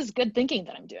 ooh, this is good thinking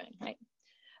that I'm doing, right?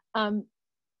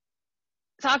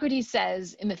 Socrates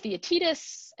says in the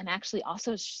Theaetetus, and actually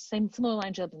also similar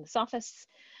line in the Sophists,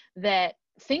 that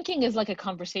thinking is like a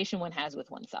conversation one has with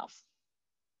oneself.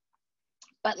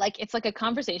 But like, it's like a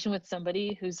conversation with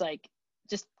somebody who's like,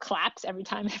 just claps every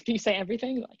time after you say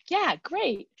everything. Like, yeah,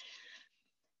 great.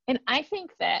 And I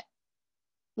think that,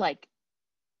 like,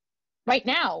 right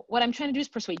now, what I'm trying to do is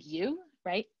persuade you,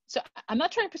 right? So I'm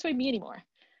not trying to persuade me anymore.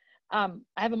 I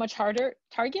have a much harder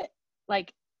target.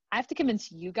 Like, I have to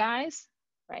convince you guys,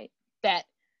 right, that,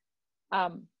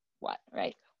 what,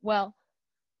 right? Well,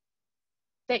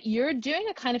 that you're doing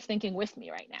a kind of thinking with me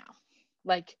right now.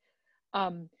 Like,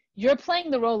 you're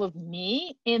playing the role of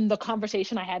me in the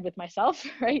conversation I had with myself,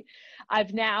 right?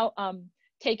 I've now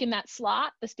taken that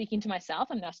slot, the speaking to myself.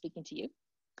 I'm now speaking to you.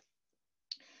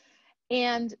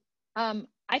 And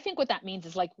I think what that means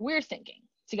is, like, we're thinking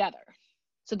together.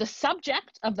 So the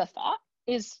subject of the thought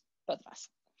is both of us.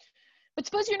 But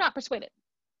suppose you're not persuaded.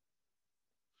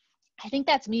 I think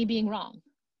that's me being wrong.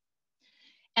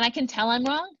 And I can tell I'm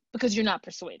wrong because you're not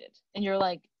persuaded. And you're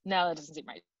like, no, that doesn't seem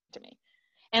right to me.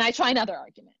 And I try another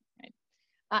argument, right?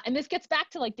 And this gets back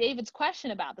to, like, David's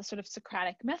question about the sort of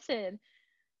Socratic method.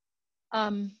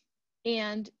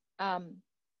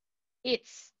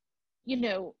 It's, you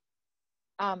know,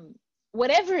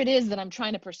 whatever it is that I'm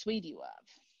trying to persuade you of,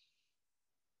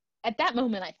 at that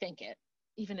moment I think it,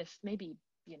 even if maybe,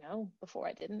 you know, before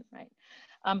I didn't, right?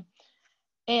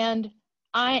 And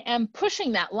I am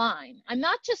pushing that line. I'm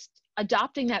not just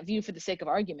adopting that view for the sake of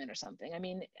argument or something. I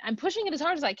mean, I'm pushing it as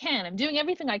hard as I can. I'm doing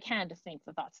everything I can to think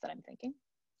the thoughts that I'm thinking.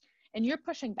 And you're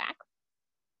pushing back.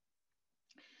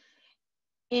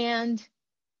 And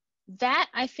that,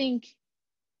 I think,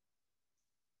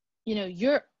 you know,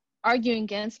 you're arguing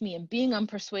against me and being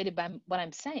unpersuaded by what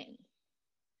I'm saying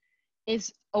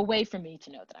is a way for me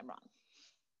to know that I'm wrong.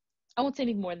 I won't say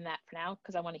anything more than that for now,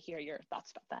 because I want to hear your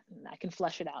thoughts about that, and I can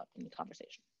flesh it out in the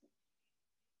conversation.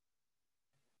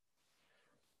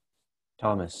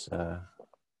 Thomas,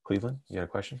 Cleveland, you got a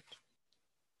question?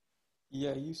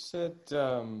 Yeah, you said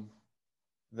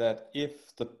that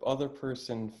if the other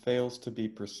person fails to be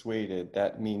persuaded,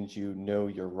 that means you know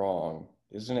you're wrong.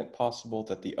 Isn't it possible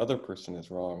that the other person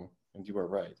is wrong and you are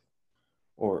right?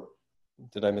 Or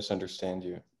did I misunderstand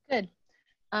you? Good.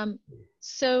 I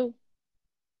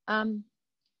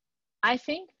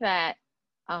think that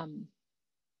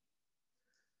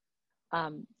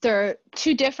there are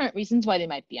two different reasons why they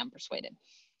might be unpersuaded.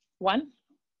 One,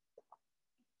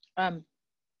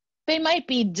 they might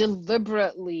be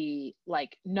deliberately,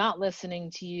 like, not listening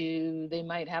to you. They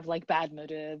might have, like, bad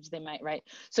motives. They might, right?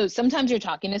 So sometimes you're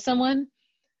talking to someone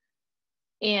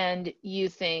and you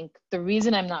think the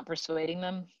reason I'm not persuading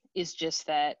them is just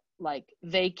that, like,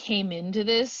 they came into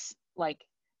this, like,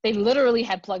 they literally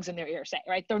had plugs in their ear saying,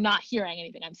 right? They're not hearing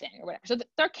anything I'm saying or whatever. So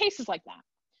there are cases like that.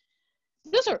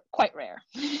 Those are quite rare.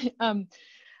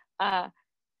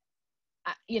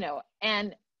 You know,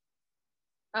 and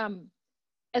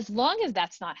as long as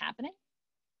that's not happening,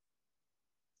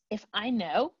 if I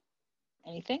know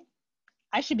anything,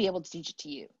 I should be able to teach it to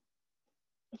you.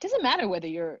 It doesn't matter whether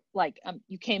you're, like,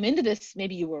 you came into this,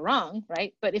 maybe you were wrong,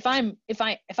 right? But if I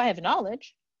have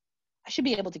knowledge, I should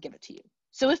be able to give it to you.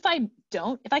 So if I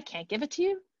can't give it to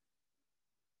you,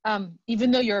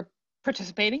 even though you're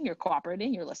participating, you're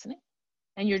cooperating, you're listening,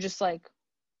 and you're just like,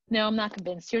 no, I'm not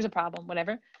convinced, here's a problem,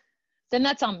 whatever, then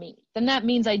that's on me. Then that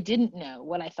means I didn't know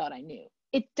what I thought I knew.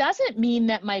 It doesn't mean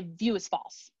that my view is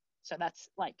false. So that's,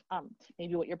 like,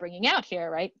 maybe what you're bringing out here,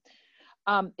 right?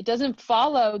 It doesn't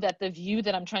follow that the view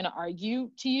that I'm trying to argue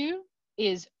to you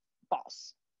is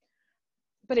false.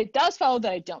 but it does follow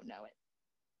that I don't know it.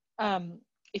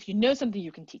 If you know something,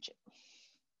 you can teach it.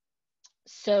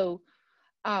 So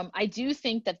I do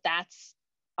think that that's,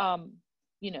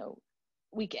 you know,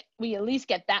 we at least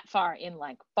get that far in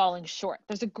like falling short.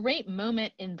 There's a great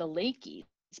moment in the Laches,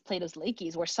 Plato's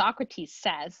Laches, where Socrates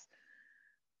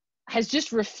has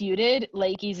just refuted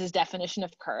Laches' definition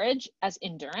of courage as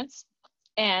endurance.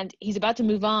 And he's about to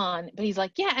move on, but he's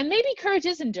like, yeah, and maybe courage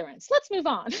is endurance. Let's move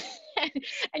on. And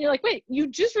you're like, wait, you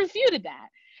just refuted that.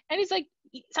 And he's like,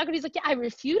 Socrates is like, yeah, I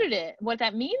refuted it. What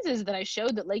that means is that I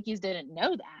showed that Laches didn't know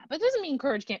that. But it doesn't mean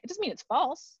courage can't, it doesn't mean it's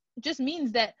false. It just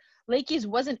means that Laches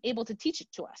wasn't able to teach it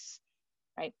to us,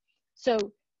 right? So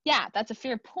yeah, that's a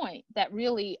fair point, that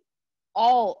really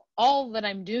all that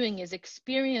I'm doing is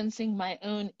experiencing my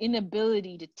own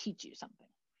inability to teach you something.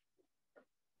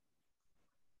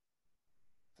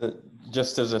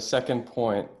 Just as a second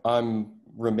point,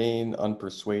 remain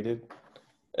unpersuaded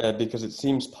because it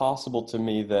seems possible to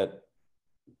me that,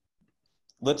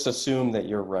 let's assume that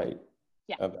you're right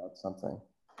about something.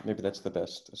 Maybe that's the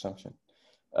best assumption.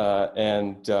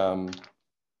 And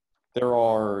there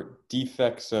are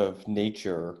defects of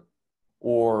nature,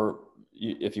 or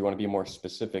if you want to be more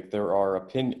specific, there are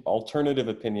alternative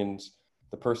opinions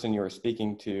the person you are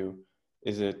speaking to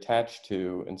is attached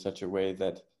to in such a way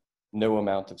that no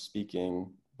amount of speaking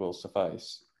will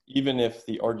suffice, even if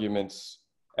the arguments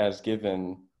as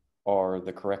given are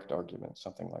the correct arguments,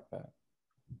 something like that.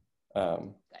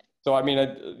 So I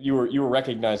mean, you were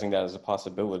recognizing that as a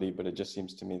possibility, but it just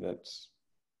seems to me that's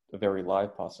a very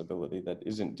live possibility that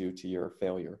isn't due to your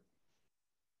failure.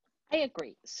 I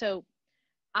agree. So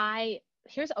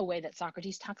here's a way that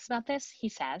Socrates talks about this. He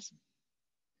says,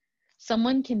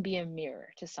 someone can be a mirror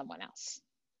to someone else,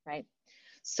 right?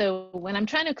 So when I'm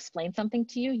trying to explain something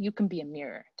to you, you can be a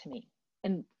mirror to me.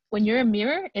 And when you're a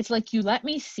mirror, it's like you let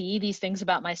me see these things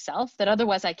about myself that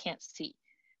otherwise I can't see,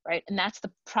 right? And that's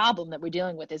the problem that we're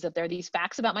dealing with, is that there are these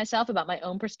facts about myself, about my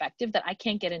own perspective, that I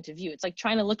can't get into view. It's like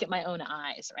trying to look at my own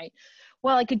eyes, right?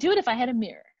 Well, I could do it if I had a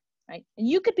mirror, right? And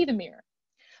you could be the mirror.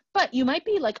 But you might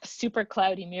be like a super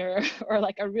cloudy mirror or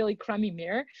like a really crummy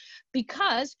mirror,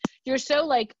 because you're so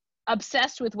like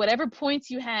obsessed with whatever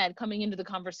points you had coming into the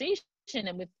conversation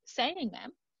and with saying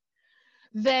them,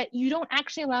 that you don't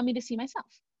actually allow me to see myself.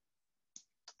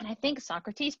 And I think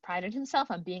Socrates prided himself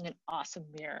on being an awesome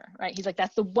mirror, right? He's like,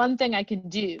 that's the one thing I can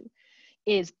do,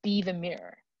 is be the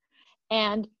mirror.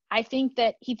 And I think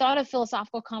that he thought of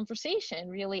philosophical conversation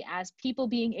really as people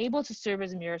being able to serve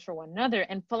as mirrors for one another.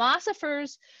 And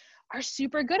philosophers are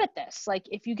super good at this. Like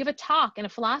if you give a talk in a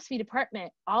philosophy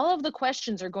department, all of the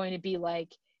questions are going to be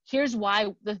like, here's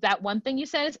why that one thing you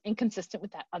said is inconsistent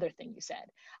with that other thing you said.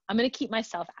 I'm going to keep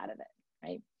myself out of it,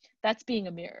 right? That's being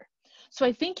a mirror. So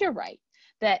I think you're right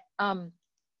that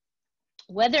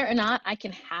whether or not I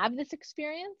can have this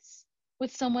experience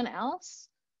with someone else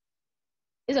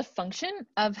is a function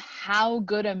of how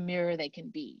good a mirror they can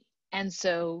be. And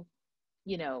so,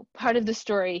 you know, part of the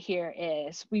story here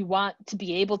is we want to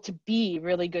be able to be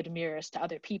really good mirrors to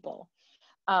other people.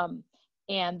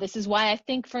 And this is why I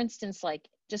think, for instance, like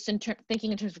just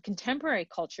thinking in terms of contemporary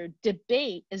culture,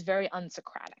 debate is very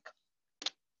unsocratic.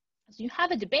 So you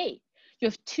have a debate, you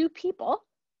have two people,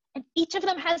 and each of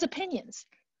them has opinions.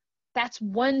 That's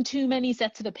one too many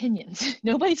sets of opinions.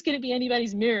 Nobody's going to be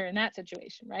anybody's mirror in that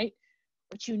situation, right?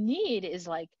 What you need is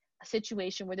like a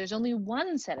situation where there's only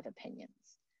one set of opinions.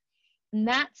 And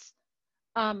that's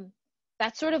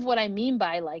sort of what I mean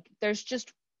by like, there's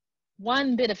just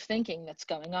one bit of thinking that's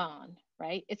going on,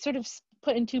 right? It's sort of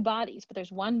put in two bodies, but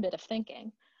there's one bit of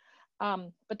thinking.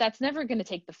 But that's never going to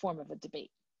take the form of a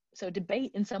debate. So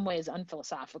debate in some way is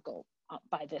unphilosophical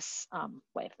by this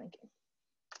way of thinking.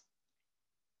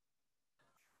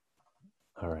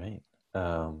 All right.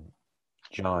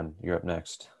 John, you're up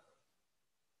next.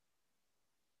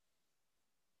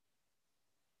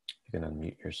 You can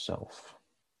unmute yourself.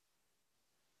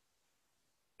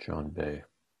 John Bay.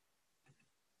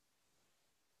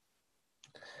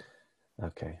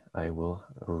 Okay, I will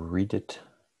read it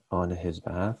on his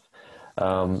behalf.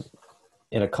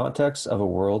 In a context of a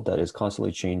world that is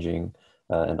constantly changing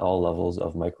in all levels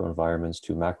of microenvironments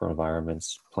to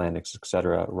macroenvironments, planets,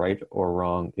 etc., right or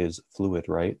wrong is fluid,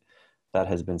 right? That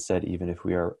has been said. Even if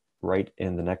we are right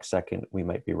in the next second, we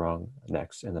might be wrong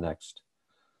next in the next.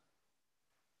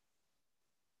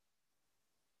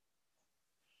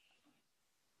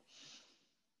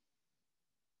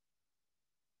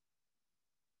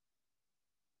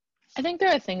 I think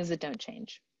there are things that don't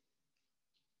change.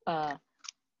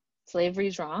 Slavery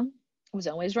is wrong. It was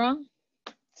always wrong.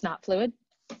 It's not fluid.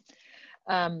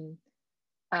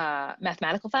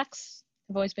 Mathematical facts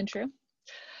have always been true.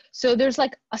 So there's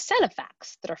like a set of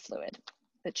facts that are fluid,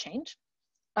 that change,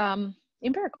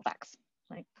 empirical facts,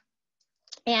 right?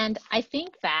 And I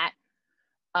think that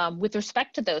with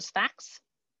respect to those facts,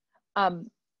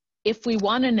 if we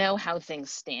want to know how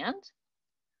things stand,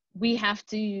 we have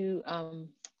to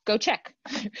go check.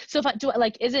 So if I do,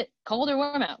 like, is it cold or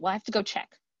warm out? Well, I have to go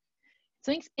check.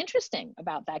 Something interesting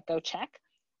about that go check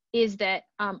is that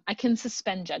I can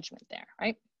suspend judgment there,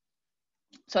 right?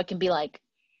 So I can be like,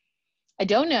 I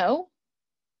don't know,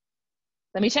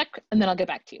 let me check, and then I'll get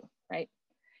back to you, right?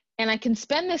 And I can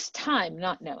spend this time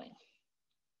not knowing.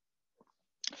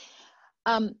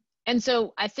 And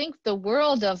so I think the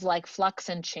world of like flux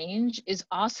and change is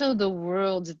also the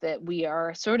world that we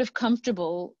are sort of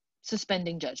comfortable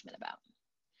suspending judgment about.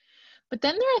 But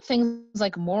then there are things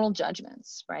like moral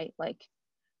judgments, right? Like,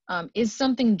 is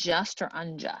something just or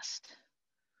unjust?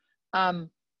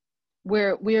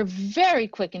 Where we're very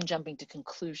quick in jumping to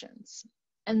conclusions.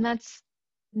 And that's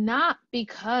not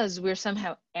because we're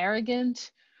somehow arrogant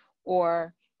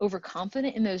or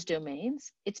overconfident in those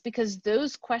domains. It's because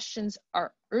those questions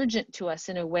are urgent to us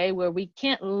in a way where we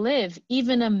can't live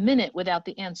even a minute without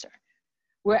the answer.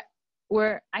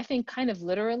 We're, I think, kind of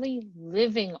literally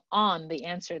living on the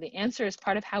answer. The answer is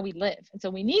part of how we live. And so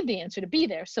we need the answer to be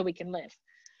there so we can live.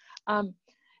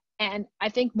 And I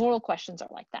think moral questions are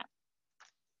like that.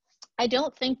 I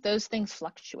don't think those things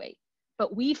fluctuate,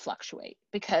 but we fluctuate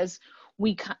because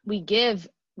we give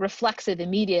reflexive,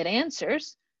 immediate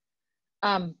answers,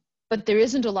 but there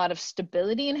isn't a lot of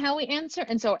stability in how we answer.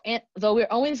 And so though we're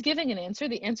always giving an answer,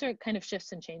 the answer kind of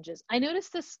shifts and changes. I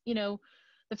noticed this, you know,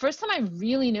 the first time I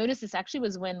really noticed this actually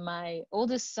was when my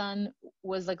oldest son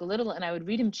was like little and I would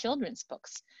read him children's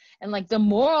books. And like the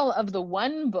moral of the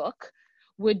one book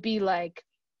would be like,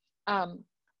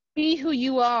 be who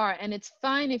you are, and it's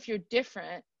fine if you're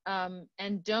different,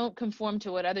 and don't conform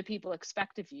to what other people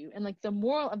expect of you. And like the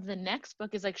moral of the next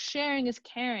book is like sharing is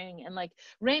caring, and like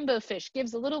rainbow fish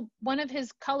gives a little one of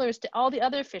his colors to all the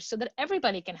other fish so that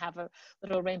everybody can have a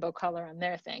little rainbow color on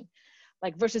their thing.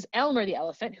 Like versus Elmer the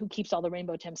elephant, who keeps all the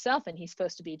rainbow to himself and he's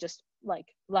supposed to be just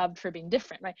like loved for being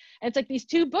different, right? And it's like these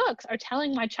two books are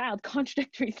telling my child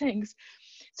contradictory things.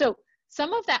 So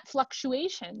some of that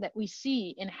fluctuation that we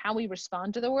see in how we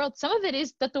respond to the world, some of it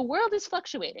is that the world is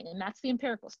fluctuating, and that's the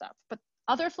empirical stuff. But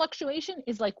other fluctuation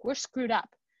is like we're screwed up.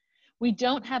 We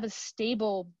don't have a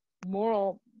stable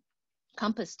moral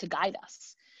compass to guide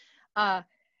us.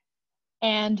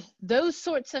 And those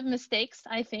sorts of mistakes,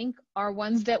 I think, are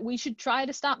ones that we should try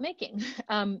to stop making,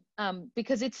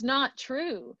 because it's not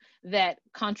true that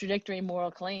contradictory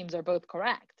moral claims are both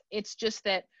correct. It's just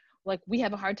that like we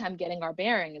have a hard time getting our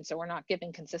bearing, and so we're not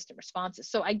giving consistent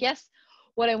responses. So I guess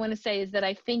what I want to say is that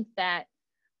I think that,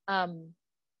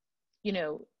 you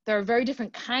know, there are very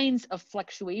different kinds of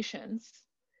fluctuations,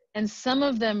 and some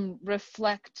of them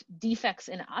reflect defects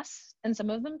in us, and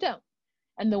some of them don't.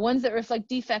 And the ones that reflect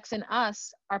defects in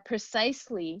us are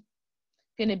precisely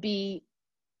going to be,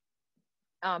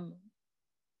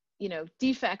 you know,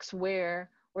 defects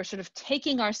where we're sort of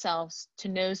taking ourselves to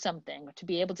know something, or to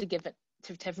be able to give it,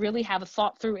 to really have a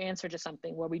thought through answer to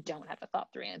something where we don't have a thought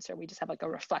through answer. We just have like a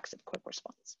reflexive quick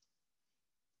response.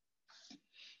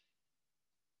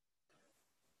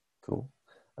 Cool.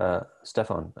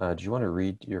 Stefan, do you want to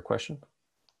read your question?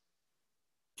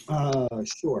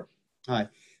 Sure. Hi.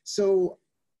 So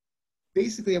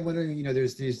basically I'm wondering, you know,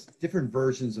 there's these different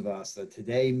versions of us, the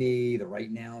today me, the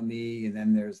right now me, and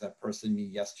then there's that person me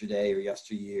yesterday or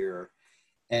yesteryear.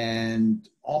 And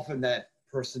often that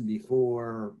person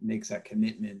before makes that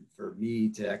commitment for me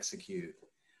to execute.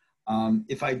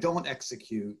 If I don't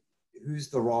execute, who's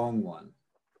the wrong one?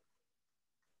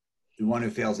 The one who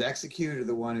fails to execute, or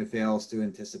the one who fails to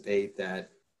anticipate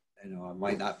that, you know, I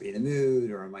might not be in the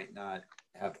mood, or I might not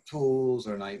have tools,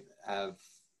 or I might have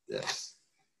this?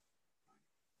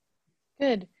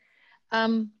 Good.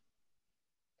 I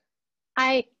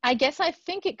guess I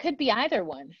think it could be either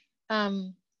one.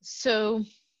 I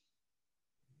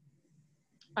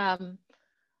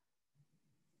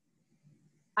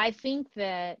think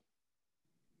that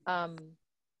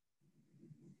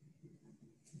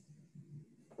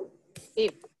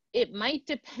it might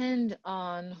depend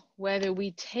on whether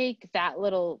we take that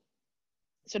little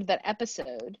sort of that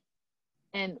episode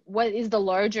and what is the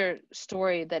larger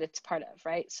story that it's part of,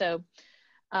 right? So,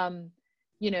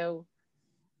 you know,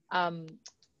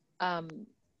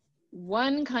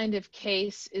 one kind of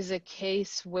case is a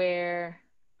case where,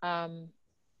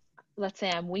 let's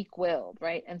say I'm weak-willed,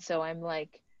 right? And so I'm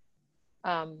like,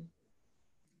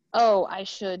 oh, I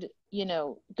should, you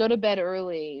know, go to bed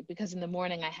early because in the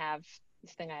morning I have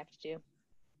this thing I have to do.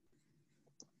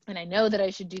 and I know that I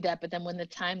should do that, but then when the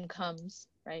time comes,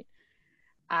 right,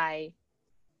 I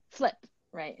flip,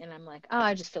 right, and I'm like, oh,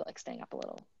 I just feel like staying up a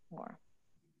little more.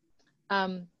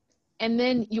 And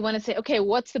then you want to say, okay,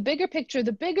 what's the bigger picture?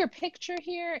 The bigger picture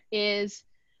here is,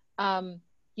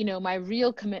 you know, my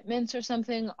real commitments or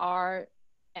something are,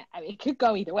 I mean, it could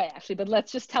go either way actually, but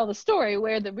let's just tell the story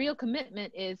where the real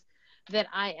commitment is that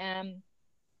I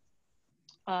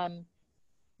am,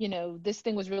 you know, this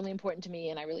thing was really important to me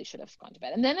and I really should have gone to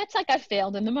bed. And then it's like I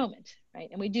failed in the moment, right?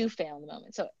 And we do fail in the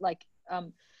moment. So like,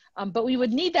 but we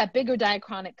would need that bigger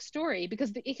diachronic story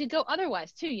because it could go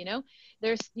otherwise too, you know?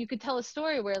 You could tell a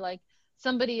story where like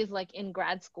somebody is like in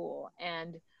grad school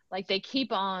and like they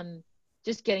keep on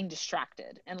just getting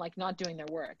distracted and like not doing their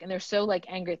work and they're so like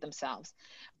angry at themselves.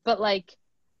 But like,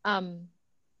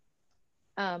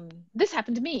 this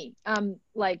happened to me,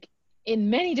 like in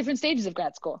many different stages of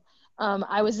grad school.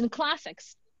 I was in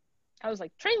classics. I was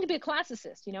like trained to be a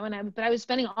classicist, you know, but I was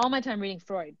spending all my time reading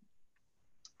Freud.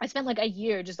 I spent like a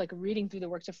year just like reading through the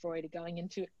works of Freud, going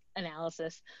into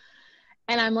analysis.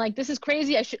 And I'm like, this is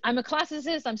crazy. I'm a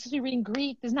classicist. I'm supposed to be reading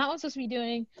Greek. This is not what I'm supposed to be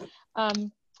doing.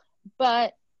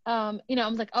 But you know,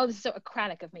 I'm like, oh, this is so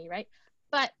Socratic of me, right?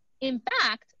 But in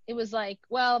fact, it was like,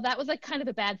 well, that was like kind of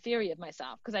a bad theory of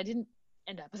myself because I didn't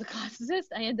end up as a classicist.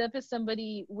 I ended up as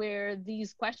somebody where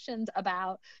these questions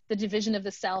about the division of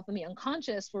the self and the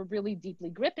unconscious were really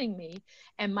deeply gripping me.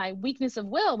 And my weakness of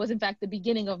will was in fact the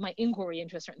beginning of my inquiry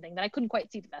into a certain thing that I couldn't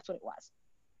quite see that that's what it was.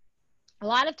 A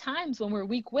lot of times when we're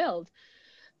weak-willed,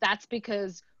 that's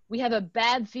because we have a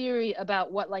bad theory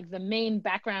about what like the main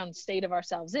background state of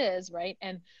ourselves is, right?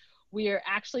 And we are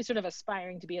actually sort of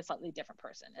aspiring to be a slightly different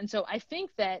person. And so I think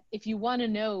that if you want to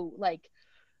know like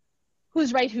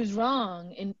who's right, who's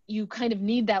wrong, and you kind of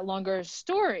need that longer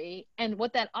story. And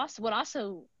what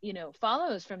also, you know,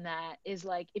 follows from that is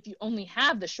like, if you only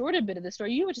have the shorter bit of the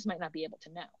story, you just might not be able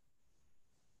to know.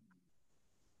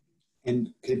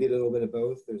 And could it be a little bit of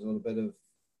both? There's a little bit of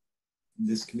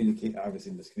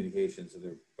miscommunication, so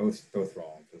they're both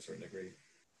wrong to a certain degree.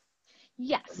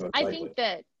 Yes, I think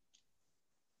that,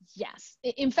 yes.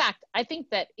 In fact, I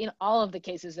think that in all of the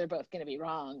cases, they're both going to be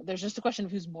wrong. There's just a question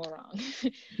of who's more wrong.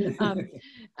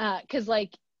 Because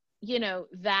like, you know,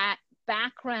 that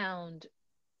background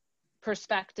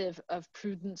perspective of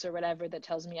prudence or whatever that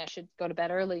tells me I should go to bed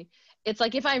early, it's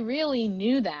like, if I really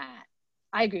knew that,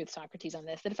 I agree with Socrates on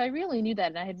this, that if I really knew that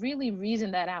and I had really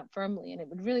reasoned that out firmly and it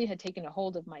would really had taken a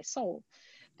hold of my soul,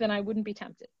 then I wouldn't be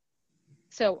tempted.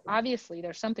 So obviously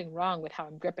there's something wrong with how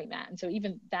I'm gripping that. And so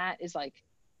even that is like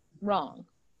wrong,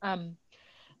 in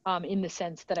the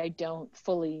sense that I don't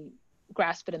fully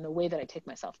grasp it in the way that I take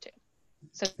myself to.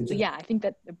 So yeah, I think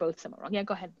that they're both somewhat wrong. Yeah,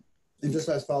 go ahead. And just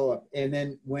as follow up, and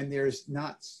then when there's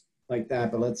not like that,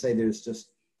 but let's say there's just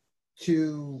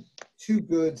two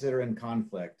goods that are in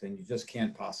conflict and you just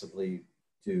can't possibly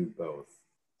do both,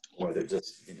 or they're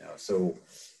just, you know, so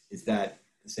is that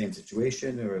the same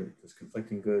situation, or there's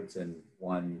conflicting goods and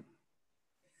one,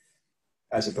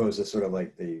 as opposed to sort of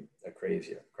like the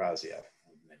acrasia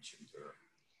mentioned? Or...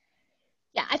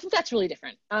 Yeah, I think that's really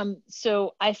different.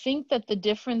 So I think that the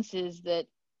difference is that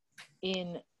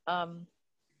in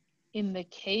the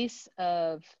case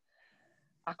of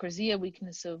acrasia,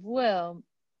 weakness of will,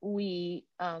 we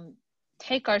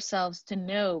take ourselves to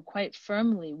know quite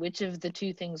firmly which of the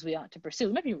two things we ought to pursue.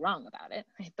 We might be wrong about it,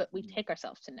 right? But we take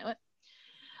ourselves to know it.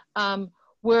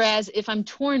 Whereas if I'm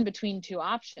torn between two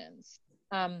options,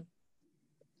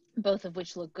 both of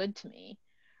which look good to me,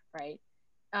 right?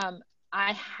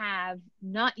 I have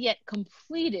not yet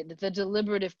completed the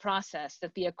deliberative process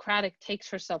that the acratic takes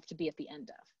herself to be at the end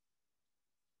of.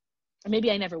 Or maybe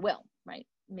I never will, right?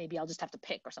 Maybe I'll just have to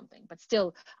pick or something, but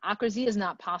still, acrasia is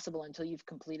not possible until you've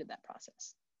completed that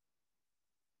process.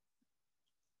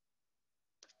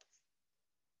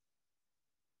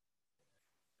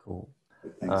 Cool.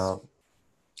 Thanks.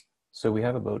 So we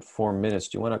have about 4 minutes.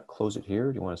 Do you want to close it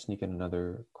here? Do you want to sneak in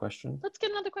another question? Let's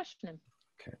get another question in.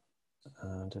 Okay.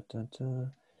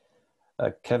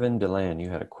 Kevin Delan, you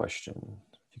had a question.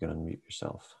 If you can unmute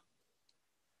yourself.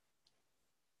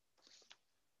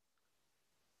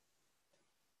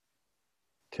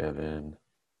 Kevin.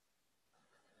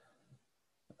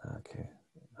 Okay.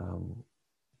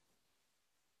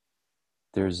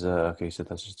 Okay, so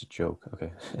that's just a joke.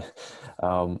 Okay.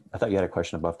 I thought you had a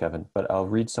question above Kevin, but I'll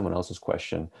read someone else's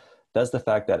question. Does the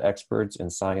fact that experts in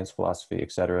science, philosophy,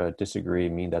 etc. disagree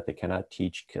mean that they cannot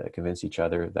convince each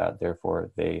other that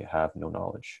therefore they have no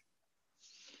knowledge?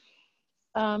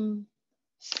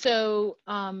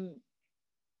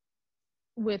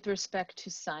 With respect to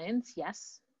science,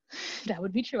 yes, that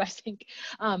would be true, I think.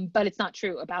 But it's not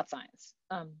true about science.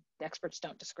 The experts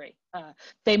don't disagree.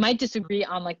 They might disagree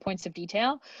on like points of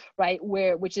detail, right?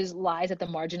 Which lies at the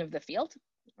margin of the field,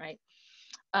 right?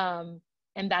 And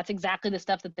that's exactly the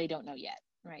stuff that they don't know yet,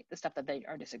 right? The stuff that they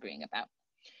are disagreeing about.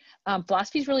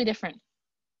 Philosophy is really different.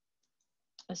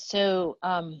 So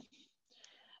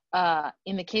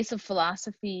in the case of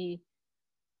philosophy,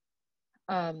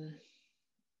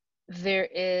 there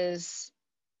is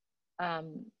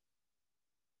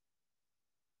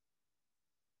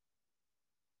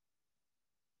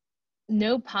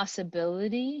no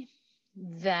possibility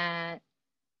that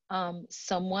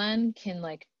someone can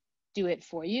like do it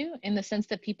for you, in the sense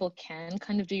that people can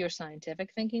kind of do your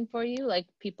scientific thinking for you. Like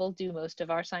people do most of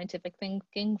our scientific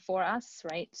thinking for us,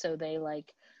 right? So they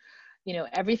like, you know,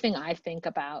 everything I think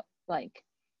about like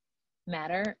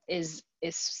matter is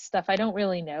stuff I don't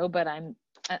really know, but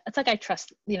it's like I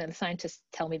trust, you know, the scientists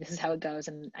tell me this is how it goes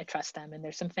and I trust them, and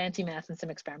there's some fancy math and some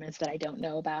experiments that I don't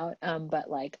know about, but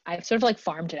like I've sort of like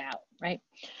farmed it out, right?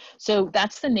 So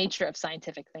that's the nature of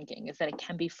scientific thinking, is that it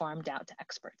can be farmed out to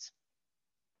experts,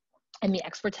 and the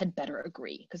experts had better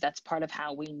agree, because that's part of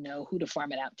how we know who to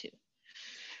farm it out to.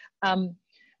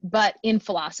 But in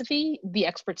philosophy, the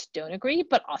experts don't agree,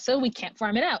 but also we can't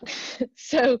farm it out.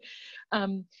 So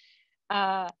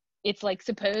it's like,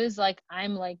 suppose like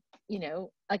I'm like, you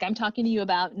know, like I'm talking to you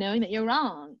about knowing that you're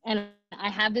wrong, and I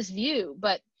have this view,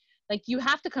 but like you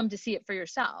have to come to see it for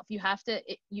yourself. You have to,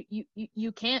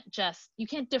 you can't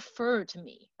defer to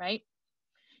me, right?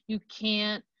 You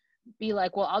can't be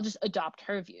like, well, I'll just adopt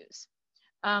her views.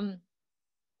 And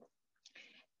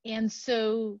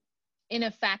so in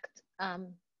effect,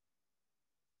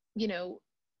 you know,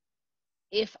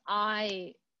 if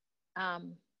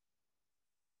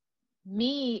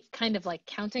me kind of like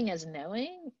counting as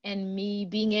knowing, and me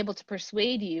being able to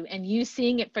persuade you, and you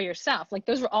seeing it for yourself, like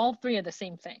those are all three of the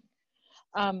same thing.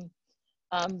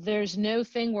 There's no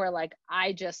thing where like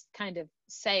I just kind of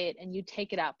say it and you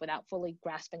take it up without fully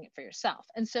grasping it for yourself.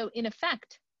 And so in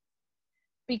effect,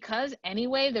 because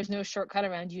anyway, there's no shortcut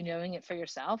around you knowing it for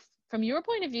yourself, from your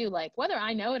point of view, like whether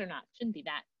I know it or not shouldn't be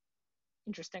that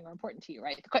interesting or important to you,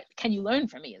 right? Can you learn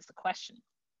from me is the question.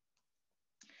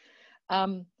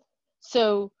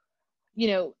 So, you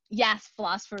know, yes,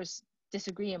 philosophers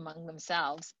disagree among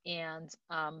themselves, and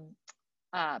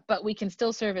but we can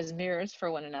still serve as mirrors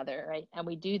for one another, right? And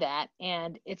we do that.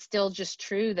 And it's still just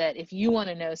true that if you want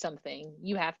to know something,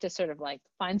 you have to sort of like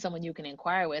find someone you can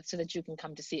inquire with so that you can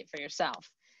come to see it for yourself.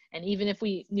 And even if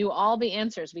we knew all the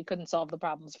answers, we couldn't solve the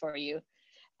problems for you.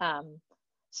 Yeah,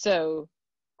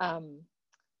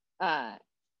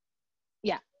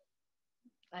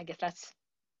 I guess that's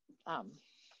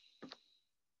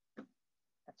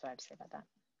what I have to say about that.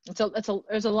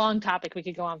 There's a long topic. We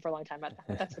could go on for a long time about that,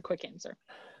 but that's the quick answer.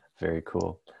 Very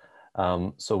cool.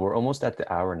 So we're almost at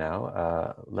the hour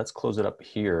now. Let's close it up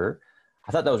here.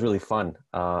 I thought that was really fun,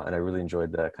 and I really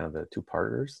enjoyed the kind of the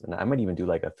two-parters. And I might even do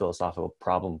like a philosophical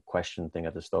problem question thing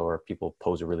at the Stoa, where people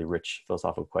pose a really rich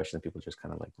philosophical question and people just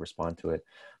kind of like respond to it.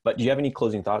 But do you have any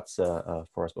closing thoughts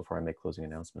for us before I make closing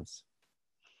announcements?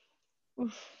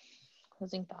 Oof.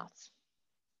 Closing thoughts.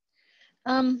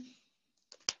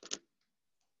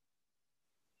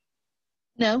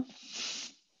 No.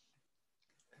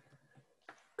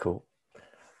 Cool.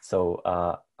 So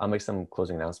I'll make some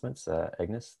closing announcements.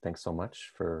 Agnes, thanks so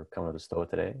much for coming to the Stoa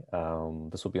today.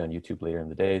 This will be on YouTube later in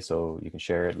the day, so you can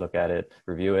share it, look at it,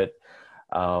 review it.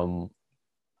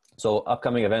 So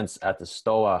upcoming events at the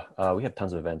Stoa, we have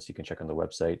tons of events you can check on the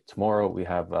website. Tomorrow we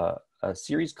have a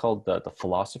series called the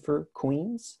Philosopher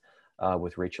Queens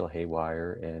with Rachel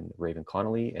Haywire and Raven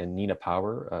Connolly, and Nina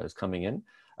Power is coming in.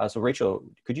 So Rachel,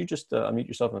 could you just unmute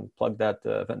yourself and plug that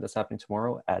event that's happening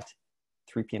tomorrow at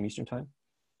 3 p.m. Eastern time?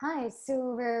 Hi,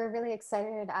 so we're really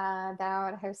excited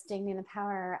about hosting Nina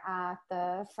Power at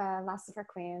the Philosopher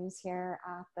Queens here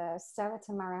at the Stoa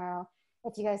tomorrow.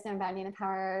 If you guys know about Nina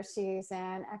Power, she's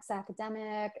an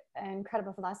ex-academic,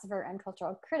 incredible philosopher and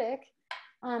cultural critic.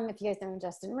 If you guys know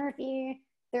Justin Murphy,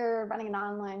 they're running an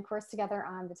online course together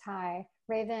on the tie.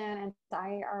 Raven and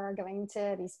I are going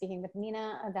to be speaking with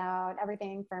Nina about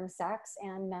everything from sex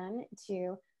and men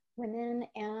to women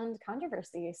and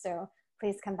controversy. So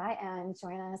please come by and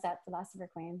join us at Philosopher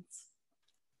Queens.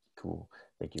 Cool.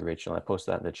 Thank you, Rachel. I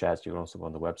posted that in the chat, so you can also go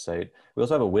on the website. We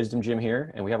also have a wisdom gym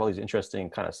here, and we have all these interesting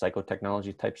kind of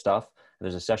psychotechnology type stuff. And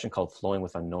there's a session called Flowing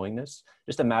with Unknowingness.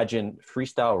 Just imagine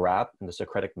freestyle rap and the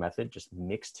Socratic method just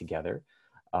mixed together.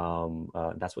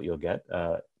 That's what you'll get.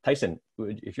 Tyson,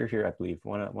 if you're here, I believe,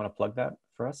 want to plug that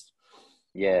for us?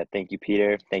 Yeah, thank you,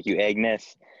 Peter. Thank you,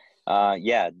 Agnes.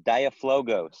 Yeah,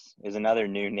 Diaflogos is another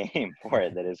new name for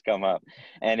it that has come up,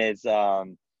 and it's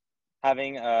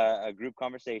having a group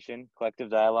conversation, collective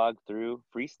dialogue through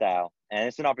freestyle. And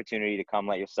it's an opportunity to come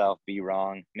let yourself be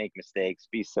wrong, make mistakes,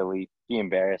 be silly, be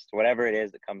embarrassed, whatever it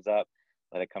is that comes up,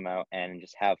 let it come out and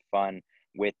just have fun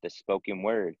with the spoken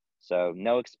word. So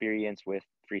no experience with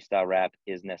freestyle rap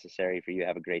is necessary for you to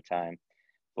have a great time.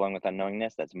 Flowing with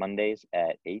Unknowingness, that's Mondays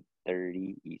at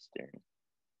 8:30 Eastern.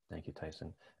 Thank you,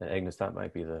 Tyson. And Agnes, that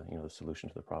might be the the solution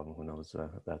to the problem. Who knows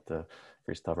about the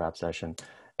freestyle rap session?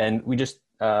 And we just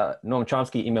Noam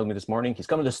Chomsky emailed me this morning. He's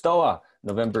coming to Stoa,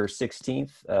 November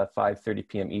 16th, 5:30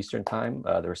 p.m. Eastern time.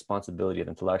 The Responsibility of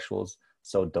Intellectuals.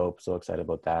 So dope. So excited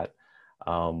about that.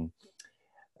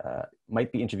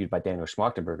 Might be interviewed by Daniel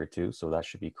Schmachtenberger too, so that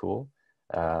should be cool.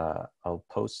 I'll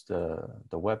post the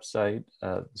website,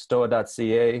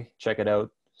 stoa.ca. Check it out.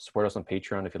 Support us on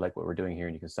Patreon if you like what we're doing here,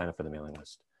 and you can sign up for the mailing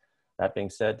list. That being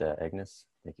said, Agnes,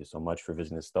 thank you so much for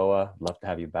visiting the Stoa. Love to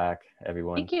have you back,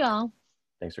 everyone. Thank you all.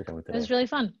 Thanks for coming today. It was really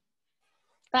fun.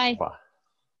 Bye. Bye.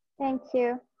 Thank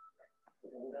you.